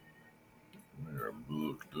beds. We are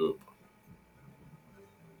booked up.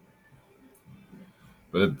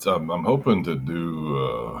 But I'm hoping to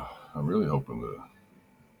do. I'm really hoping to.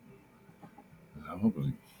 I'm hoping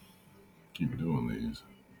to keep doing these.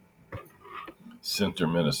 Center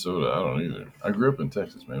Minnesota. I don't either. I grew up in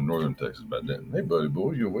Texas, man. Northern Texas, back then. Hey, buddy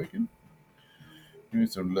boy, you awakened? Give me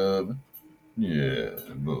some love. Yeah,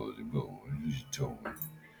 buddy boy. You should told me.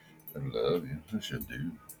 I love you. I should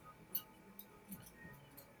do.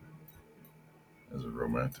 As a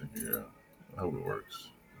romantic, yeah. I hope it works.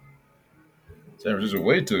 San Francisco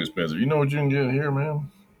way too expensive. You know what you can get here,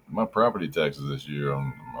 man? My property taxes this year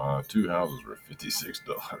on my two houses were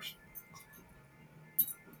 $56.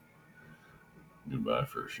 Goodbye,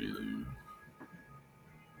 First Sheila.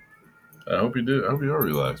 I hope you do. I hope you are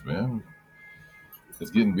relaxed, man.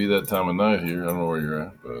 It's getting to be that time of night here. I don't know where you're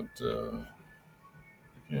at, but you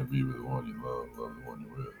can't be with the one you love the one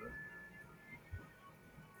you're with.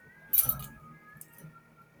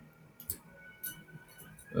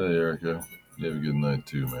 Right? Hey, Erica. You have a good night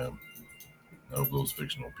too, man. I hope those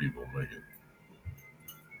fictional people make it.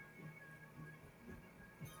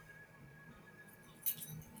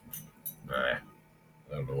 Nah, I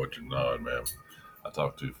don't know what you're nodding, man. I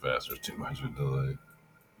talk too fast. There's too much of a delay.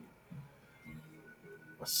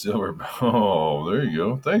 A silver. Oh, there you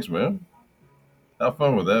go. Thanks, man. How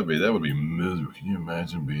fun would that be? That would be miserable. Can you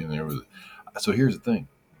imagine being there with? So here's the thing.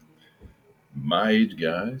 My age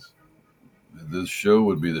guys, this show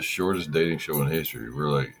would be the shortest dating show in history.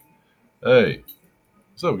 We're like, hey,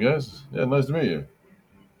 what's up, guys? Yeah, nice to meet you.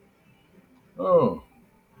 Oh,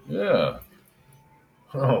 yeah.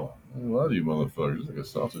 Oh, a lot of you motherfuckers. It's like a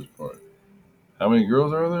sausage party. How many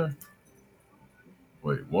girls are there?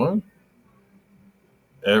 Wait, one?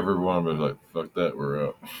 Everyone was like, fuck that, we're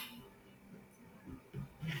out.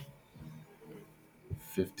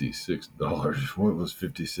 $56. What was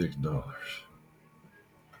 $56?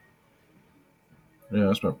 Yeah,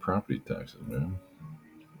 that's my property taxes, man.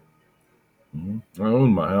 I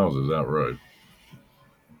own my houses outright,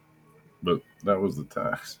 but that was the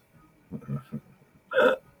tax.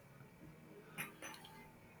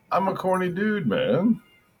 I'm a corny dude, man.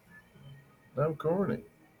 I'm corny.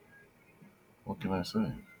 What can I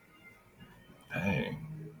say? Dang.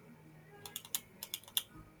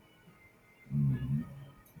 Mhm.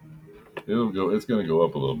 It'll go. It's going to go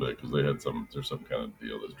up a little bit because they had some. There's some kind of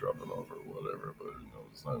deal that's dropping off or whatever. But who knows?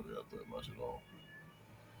 It's not going to be up that much at all.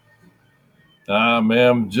 Ah,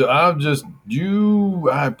 ma'am. I'm just you.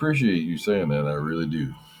 I appreciate you saying that. I really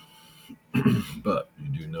do. But you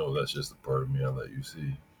do know that's just the part of me I let you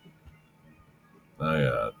see. I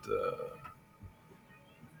got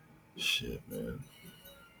shit, man.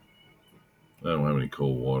 I don't have any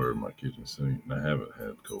cold water in my kitchen sink. And I haven't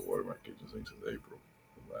had cold water in my kitchen sink since April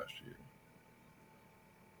of last year.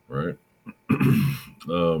 Right?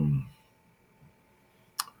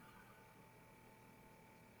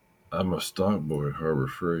 I'm a stock boy at Harbor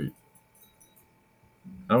Freight.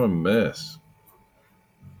 I'm a mess.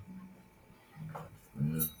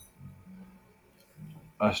 Yeah.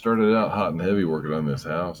 I started out hot and heavy working on this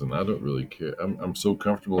house, and I don't really care. I'm so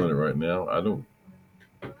comfortable in it right now. I don't.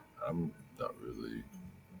 I'm not really.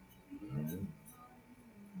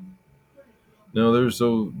 No,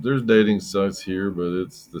 there's dating sites here, but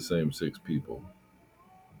it's the same six people.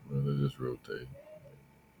 They just rotate.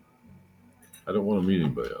 I don't want to meet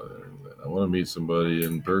anybody on the internet. I want to meet somebody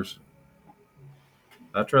in person.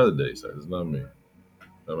 I try the date site. It's not me.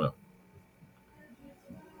 I'm out.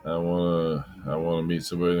 I wanna meet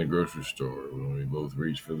somebody in the grocery store when we both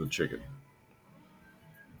reach for the chicken.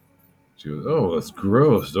 She goes, "Oh, that's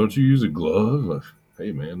gross. Don't you use a glove?" Like,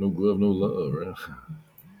 hey man, no glove, no love, right?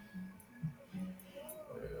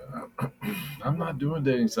 Yeah. I'm not doing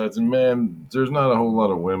dating sites, and man, there's not a whole lot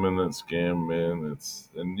of women that scam, man.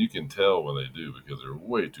 And you can tell when they do because they're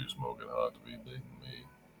way too smoking hot to be dating me.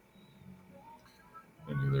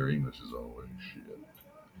 And their English is always shit.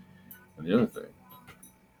 And the other thing,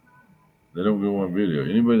 they don't go on video.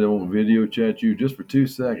 Anybody that won't video chat you just for 2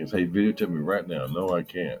 seconds, hey, video chat me right now. No, I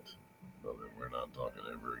can't. Well, then we're not talking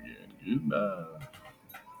ever again. Goodbye.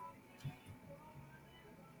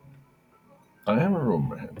 I am a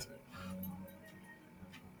romantic.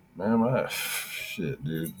 Man, shit,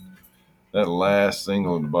 dude. That last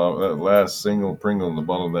single in the bottom, that last single Pringle in the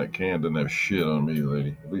bottom of that can doesn't have shit on me,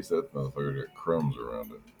 lady. At least that motherfucker got crumbs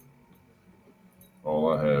around it.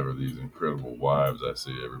 All I have are these incredible wives I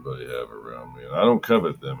see everybody have around me, and I don't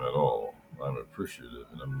covet them at all. I'm appreciative,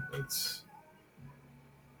 and it's.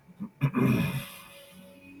 I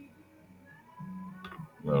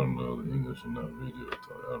don't know the English in that video. I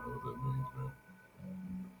don't know what that means, man.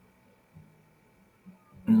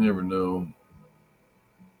 You never know.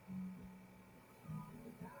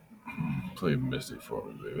 Play Mystic for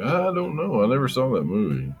me, baby. I don't know. I never saw that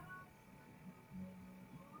movie.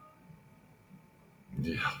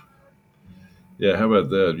 Yeah. Yeah, how about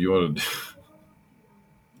that? If you want to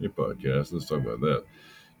your podcast, let's talk about that.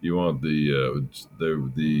 You want the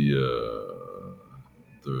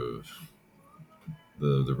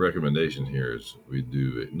the recommendation here is we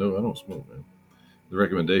do no, I don't smoke, man. The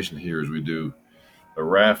recommendation here is we do a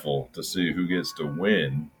raffle to see who gets to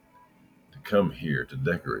win to come here to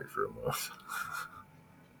decorate for a month.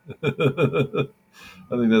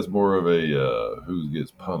 I think that's more of a who gets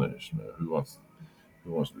punished, man. Who wants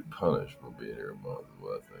to be punished for being here a month is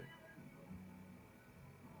what I think.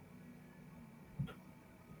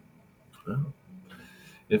 Well,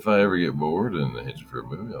 if I ever get bored and hit you for a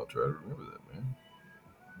movie, I'll try to remember that, man.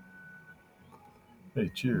 Hey,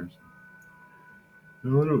 cheers.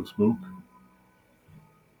 No, I don't smoke.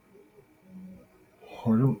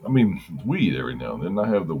 Or I don't. I mean, weed every now and then. I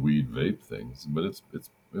have the weed vape things, but it's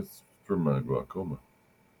for my glaucoma.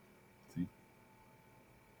 See,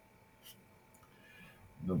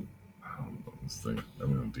 no, I don't know this thing.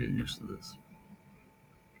 I'm gonna have to get used to this.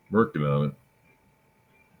 Working on it.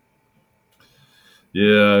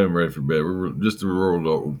 Yeah, I'm ready for bed. We're just rolled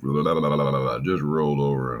over. Just rolled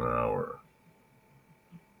over an hour.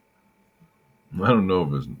 I don't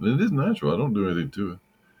know if it is natural. I don't do anything to it.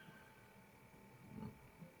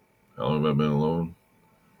 How long have I been alone?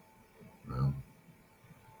 Well,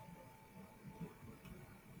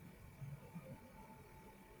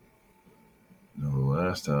 no, the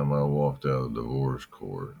last time I walked out of the divorce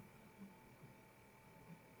court,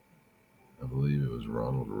 I believe it was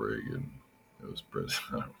Ronald Reagan. It was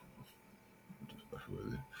president.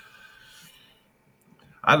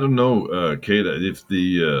 I don't know, Kate. If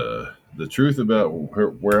the truth about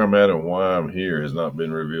where I'm at and why I'm here has not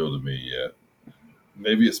been revealed to me yet.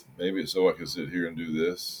 Maybe it's so I can sit here and do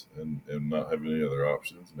this and not have any other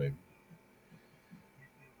options. Maybe.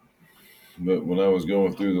 But when I was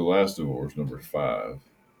going through the last divorce, number 5,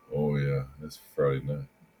 oh yeah, that's Friday night.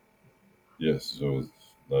 Yes, so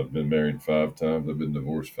I've been married 5 times. I've been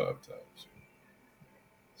divorced 5 times.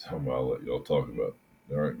 So I'll let y'all talk about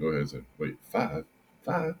it. All right, go ahead and say, wait, five,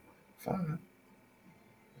 five, five,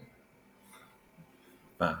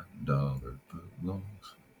 $5 footlongs.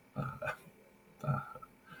 Five, five.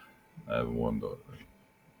 I have one daughter.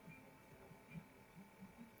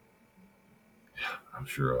 I'm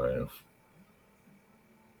sure I am.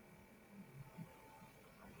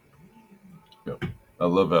 Yep. I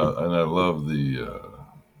love how, and I love the.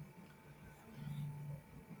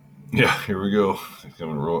 Yeah, here we go.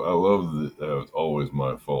 Coming roll. I love that. It's always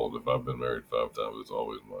my fault. If I've been married 5 times, it's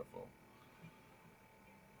always my fault.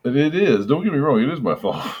 But it is. Don't get me wrong. It is my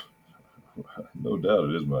fault. No doubt,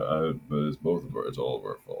 it is but it's both of our. It's all of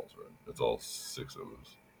our faults, right? It's all 6 of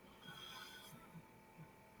us.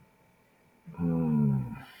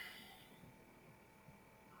 Hmm.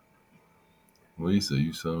 Lisa,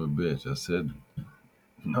 you son of a bitch. I said,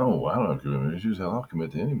 no, I don't have commitment issues. Hell, I'll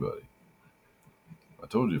commit to anybody. I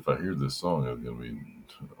told you if I hear this song, it's going to be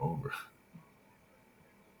over.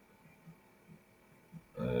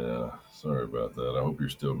 Yeah, sorry about that. I hope you're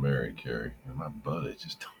still married, Carrie. And my butt, it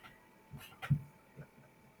just.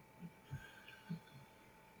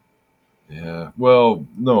 Yeah. Well,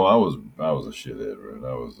 no, I was a shithead, right?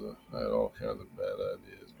 I had all kinds of bad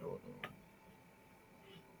ideas going on.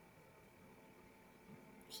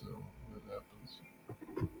 So it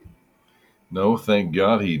happens. No, thank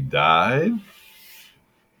God he died.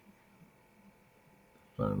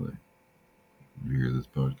 Finally, you hear this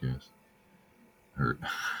podcast? Hurt.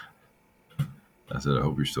 I said, I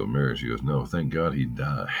hope you're still married. She goes, no, thank God he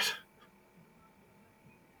died.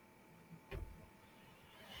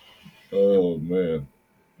 Oh man,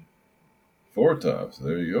 4 times.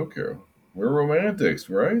 There you go, Carol. We're romantics,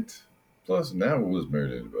 right? Plus, now who was married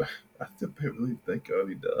to anybody? I still can't believe. Thank God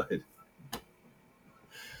he died.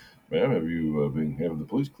 Ma'am, have you been having the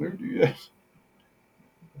police cleared you yet?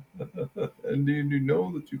 And do you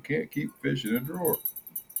know that you can't keep fish in a drawer?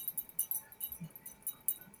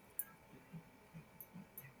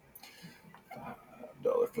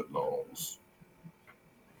 $5 foot longs.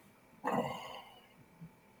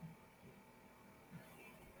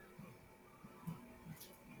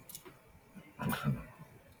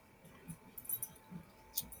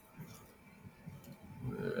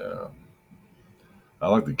 Yeah, I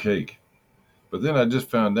like the cake. But then I just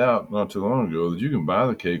found out not too long ago that you can buy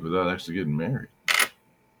the cake without actually getting married.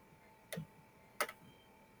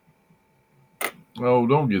 Oh,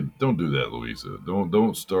 don't do that, Louisa.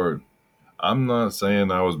 Don't start. I'm not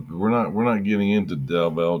saying I was. We're not getting into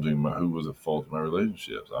divulging who was at fault in my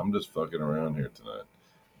relationships. I'm just fucking around here tonight.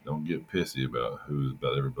 Don't get pissy about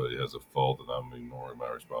everybody has a fault and I'm ignoring my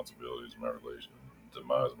responsibilities in my relation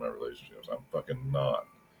demise of my relationships. I'm fucking not.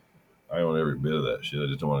 I own every bit of that shit. I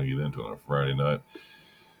just don't want to get into it on a Friday night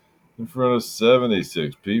in front of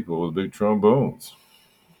 76 people with big trombones.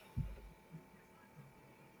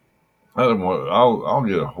 I don't want. I'll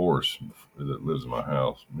get a horse that lives in my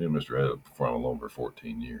house. Me and Mister had it before I'm alone for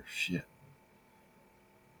 14 years. Shit.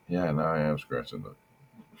 Yeah, now I am scratching the.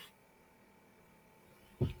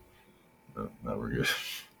 No, now we're good.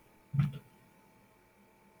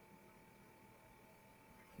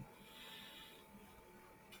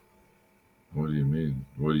 What do you mean?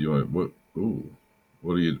 What do you want? What? Ooh.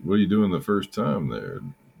 What are you doing the first time there?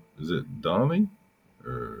 Is it Donnie?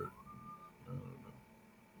 Or I don't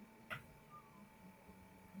know.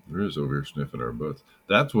 We're just over here sniffing our butts.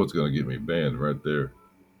 That's what's going to get me banned right there.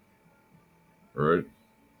 All right?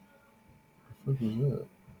 What the fuck was that?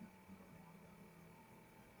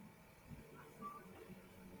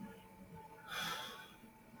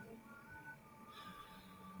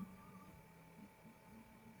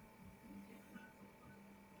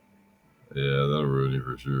 Yeah, that'll ruin you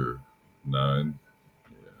for sure. 9.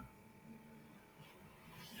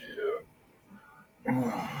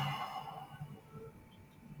 Yeah.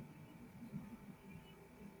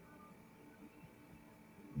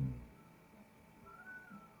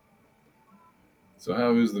 So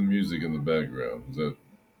how is the music in the background? Is that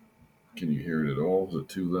can you hear it at all? Is it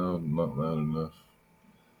too loud? Not loud enough?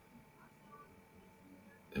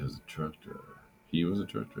 It was a truck driver. He was a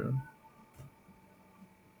truck driver?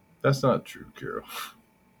 That's not true, Carol.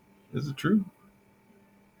 Is it true?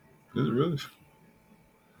 Is it really?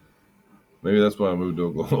 Maybe that's why I moved to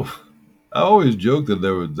Oklahoma. I always joke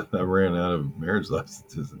that I ran out of marriage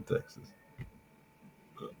licenses in Texas.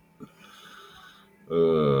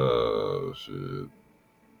 Shit.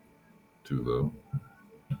 Too low.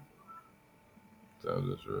 Sounds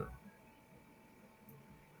that's right.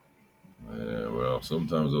 Yeah, well,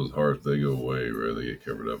 sometimes those hearts they go away, right? They get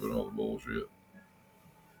covered up in all the bullshit.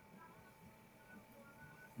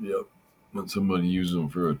 Yep. When somebody uses them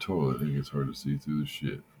for a toilet, it gets hard to see through the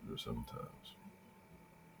shit for sometimes.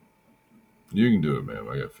 You can do it, man.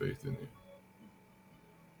 I got faith in you.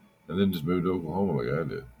 And then just move to Oklahoma like I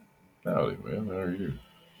did. Howdy, man. How are you?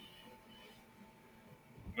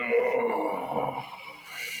 Oh,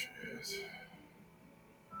 shit.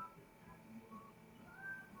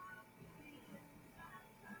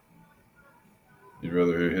 You'd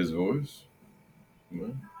rather hear his voice?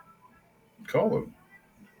 Well, call him.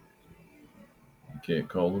 You can't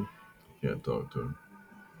call him. You can't talk to him.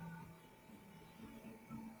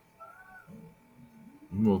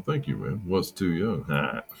 Well, thank you, man. What's too young?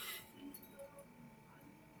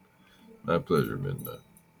 My pleasure, midnight.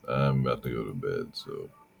 I'm about to go to bed, so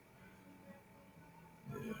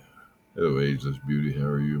yeah. Hello, ageless beauty. How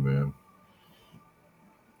are you, man?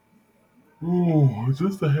 Oh, is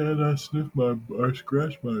this the hand I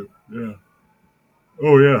scratched my, yeah.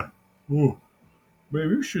 Oh, yeah. Oh,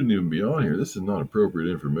 babe, you shouldn't even be on here. This is not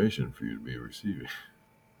appropriate information for you to be receiving.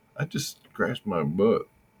 I just scratched my butt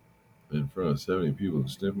in front of 70 people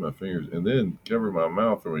and sniffed my fingers and then covered my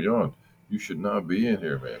mouth from a yawn. You should not be in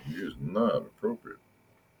here, man. You're just not appropriate.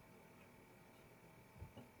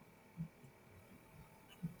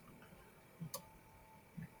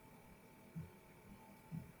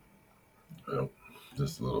 Well,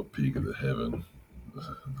 just a little peek of the heaven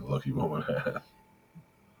the lucky woman had.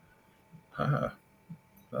 Hi.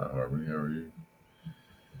 Hi, Harmony. How are you?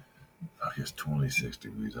 Fuck, it's 26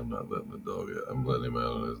 degrees. I'm not letting the dog out. I'm letting him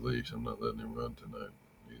out on his leash. I'm not letting him run tonight.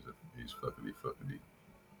 He's fuckity fuckity.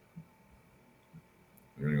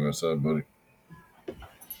 You ready to go outside, buddy?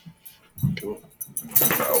 Come on.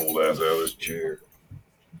 Get my old ass out of this chair.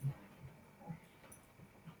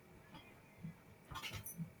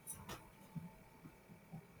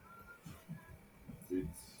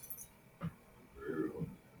 It's very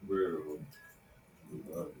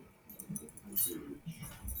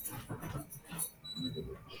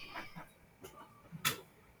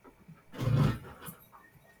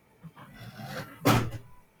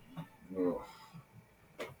oh.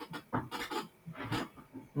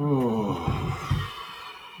 Oh.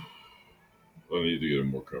 I need to get a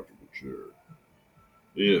more comfortable chair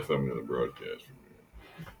if I'm going to broadcast from here.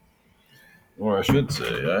 Or I should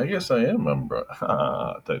say, I guess I am.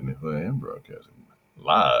 Technically, I am broadcasting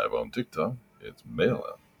live on TikTok. It's mail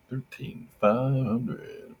out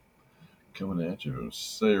 13500 coming at you from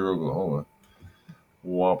Sayre, Oklahoma.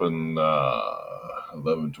 Whopping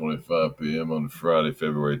 11:25 p.m. on Friday,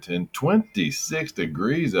 February 10. 26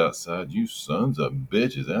 degrees outside. You sons of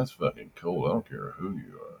bitches. That's fucking cold. I don't care who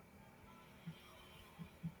you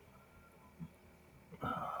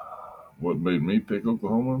are. What made me pick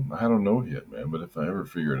Oklahoma? I don't know yet, man. But if I ever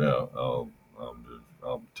figure it out, I'll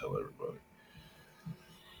tell everybody.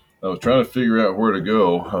 I was trying to figure out where to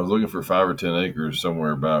go. I was looking for 5 or 10 acres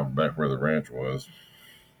somewhere back where the ranch was.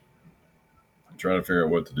 Trying to figure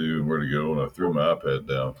out what to do, where to go, and I threw my iPad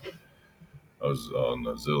down. I was on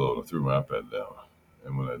Zillow and I threw my iPad down.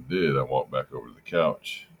 And when I did, I walked back over to the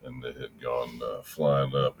couch and it had gone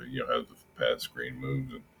flying up. As the pad screen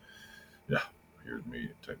moves, and yeah, here's me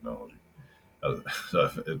technology. So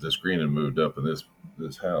the screen had moved up, and this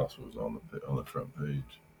house was on the front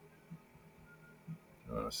page.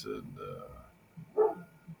 And I said,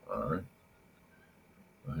 "All right."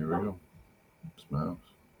 Oh, here we go. It's my house.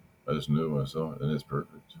 I just knew when I saw it, and it's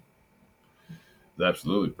perfect. It's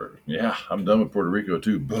absolutely perfect. Yeah, I'm done with Puerto Rico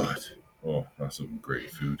too, but oh, that's some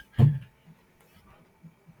great food.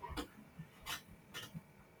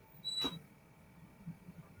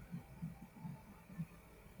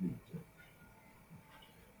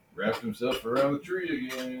 Wrapped himself around the tree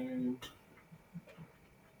again.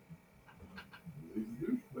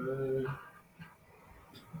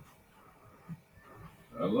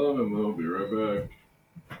 I love him. I'll be right back.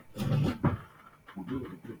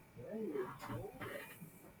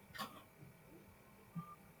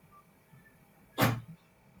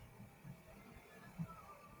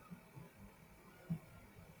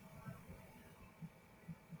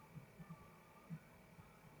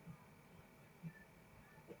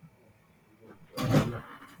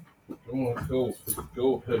 Come on, go.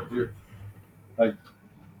 Go ahead here. Hi.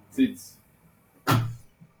 Seats.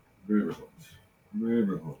 River horse.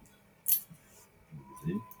 River horse.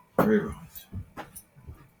 See? River horse.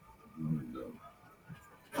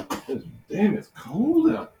 Damn, it's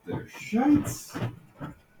cold out there. Shites.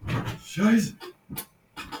 Shites.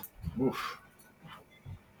 Oof.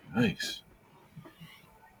 Thanks.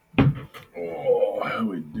 Oh, how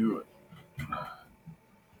we do it?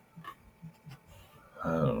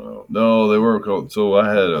 I don't know. No, they weren't called. So I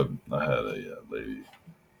had a lady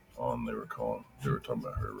on. They were calling. They were talking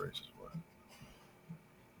about her race as well.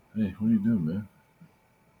 Hey, what are you doing, man?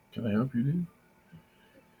 Can I help you, dude?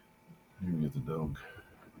 You can get the dog.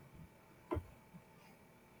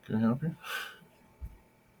 Can I help you?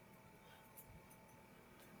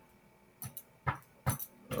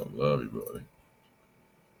 I love you, buddy.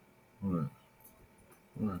 What?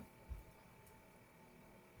 What?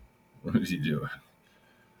 What is he doing?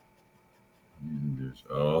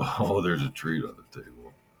 Oh, there's a treat on the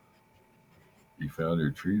table. You found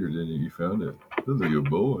your treat, or didn't you? You found it. That's a good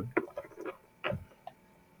boy.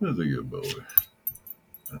 That's a good boy.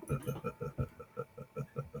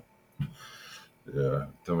 Yeah,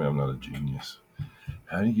 tell me I'm not a genius.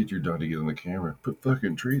 How do you get your dog to get on the camera? Put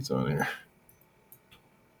fucking treats on here.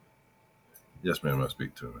 Yes, ma'am. I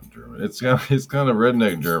speak to him in German. It's kind of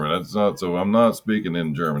redneck German. It's not so. I'm not speaking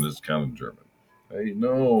in German. It's kind of German. Hey,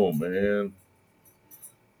 no, man.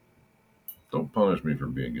 Don't punish me for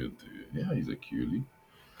being good to you. Yeah, he's a cutie.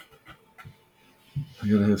 I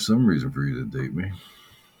gotta have some reason for you to date me.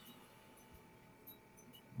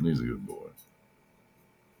 He's a good boy.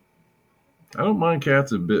 I don't mind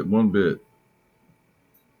cats one bit.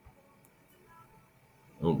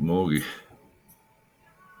 Oh, Mogi.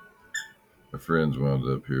 My friends wound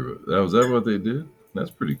up here, but was that what they did?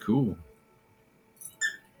 That's pretty cool.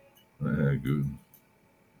 Good.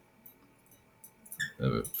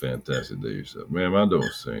 Have a fantastic day yourself. Ma'am, I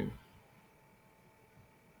don't sing.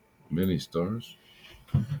 Many stars?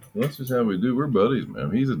 Well, that's just how we do. We're buddies, man.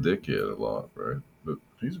 He's a dickhead a lot, right? But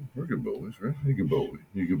we're good boys, right? He's a good boy.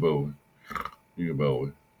 He's a good boy. He's a good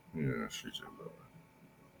boy. Yeah, she's a boy.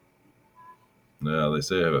 Now, they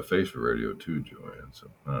say I have a face for radio too, Joanne. So,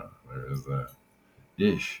 there is that.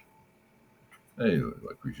 Ish. Hey,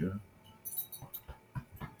 Lucretia.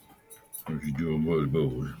 What you doing, buddy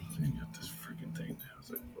boy? You got this freaking thing down. It's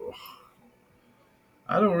like, oh.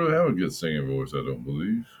 I don't really have a good singing voice, I don't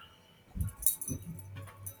believe.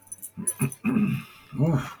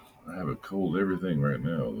 Oof, I have a cold everything right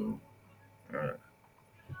now, though. All right.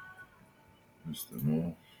 Just the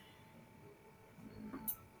more.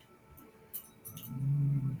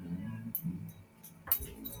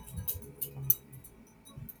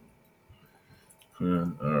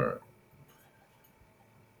 Yeah, all right.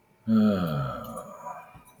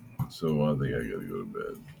 So I think I gotta go to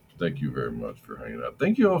bed. Thank you very much for hanging out.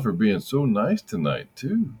 Thank you all for being so nice tonight,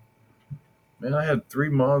 too. Man, I had 3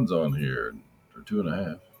 Mons on here, or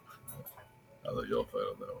 2.5. I'll let y'all fight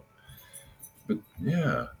on that one. But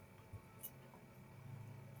yeah.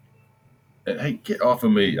 And hey, get off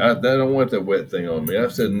of me. I don't want that wet thing on me.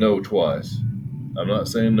 I've said no twice. I'm not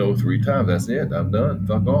saying no 3 times. That's it. I'm done.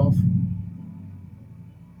 Fuck off.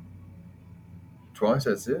 Twice,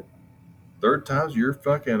 that's it. Third time's you're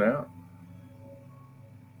fucking out.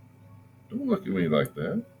 Don't look at me like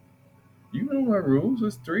that. You know my rules.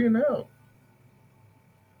 It's 3 and out.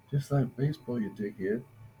 Just like baseball, you dickhead.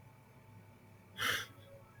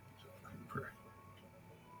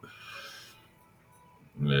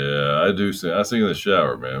 Yeah, I do sing. I sing in the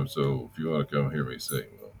shower, man. So if you want to come hear me sing,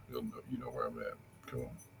 well, you know where I'm at. Come on.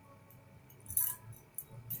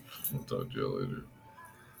 I'll talk to you later.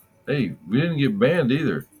 Hey, we didn't get banned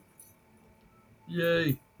either.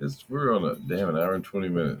 Yay! We're on a damn an hour and 20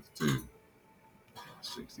 minutes too.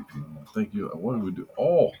 60 people. Thank you. What did we do?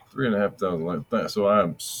 Oh, 3,500 likes. So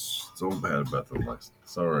I'm so bad about the likes.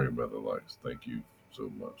 Sorry about the likes. Thank you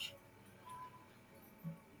so much.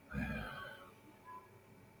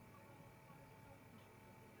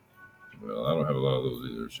 Well, I don't have a lot of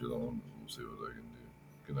those either. Shit on. We'll see what I can do.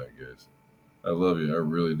 Good night, guys. I love you. I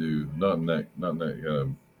really do. Not in that kind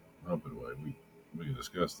of humping way. We can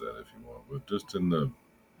discuss that if you want, but just in the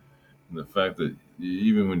fact that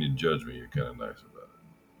even when you judge me, you're kind of nice about it.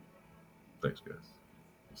 Thanks, guys.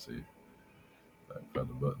 Let's see. I found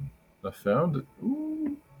the button. I found it.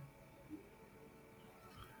 Ooh.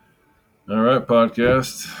 All right,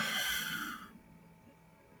 podcast.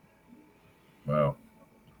 Wow.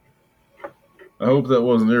 I hope that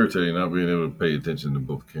wasn't irritating not being able to pay attention to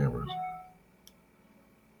both cameras.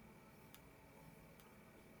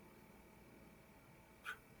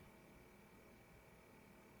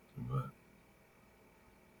 But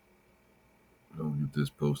I'll get this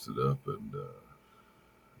posted up and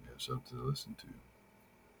have something to listen to.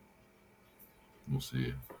 We'll see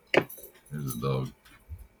you. Here's a dog.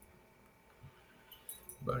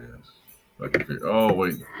 Bye, guys. I can figure. Oh,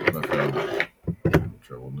 wait. I found it. I'm in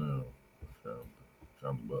trouble now.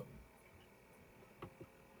 Found the button.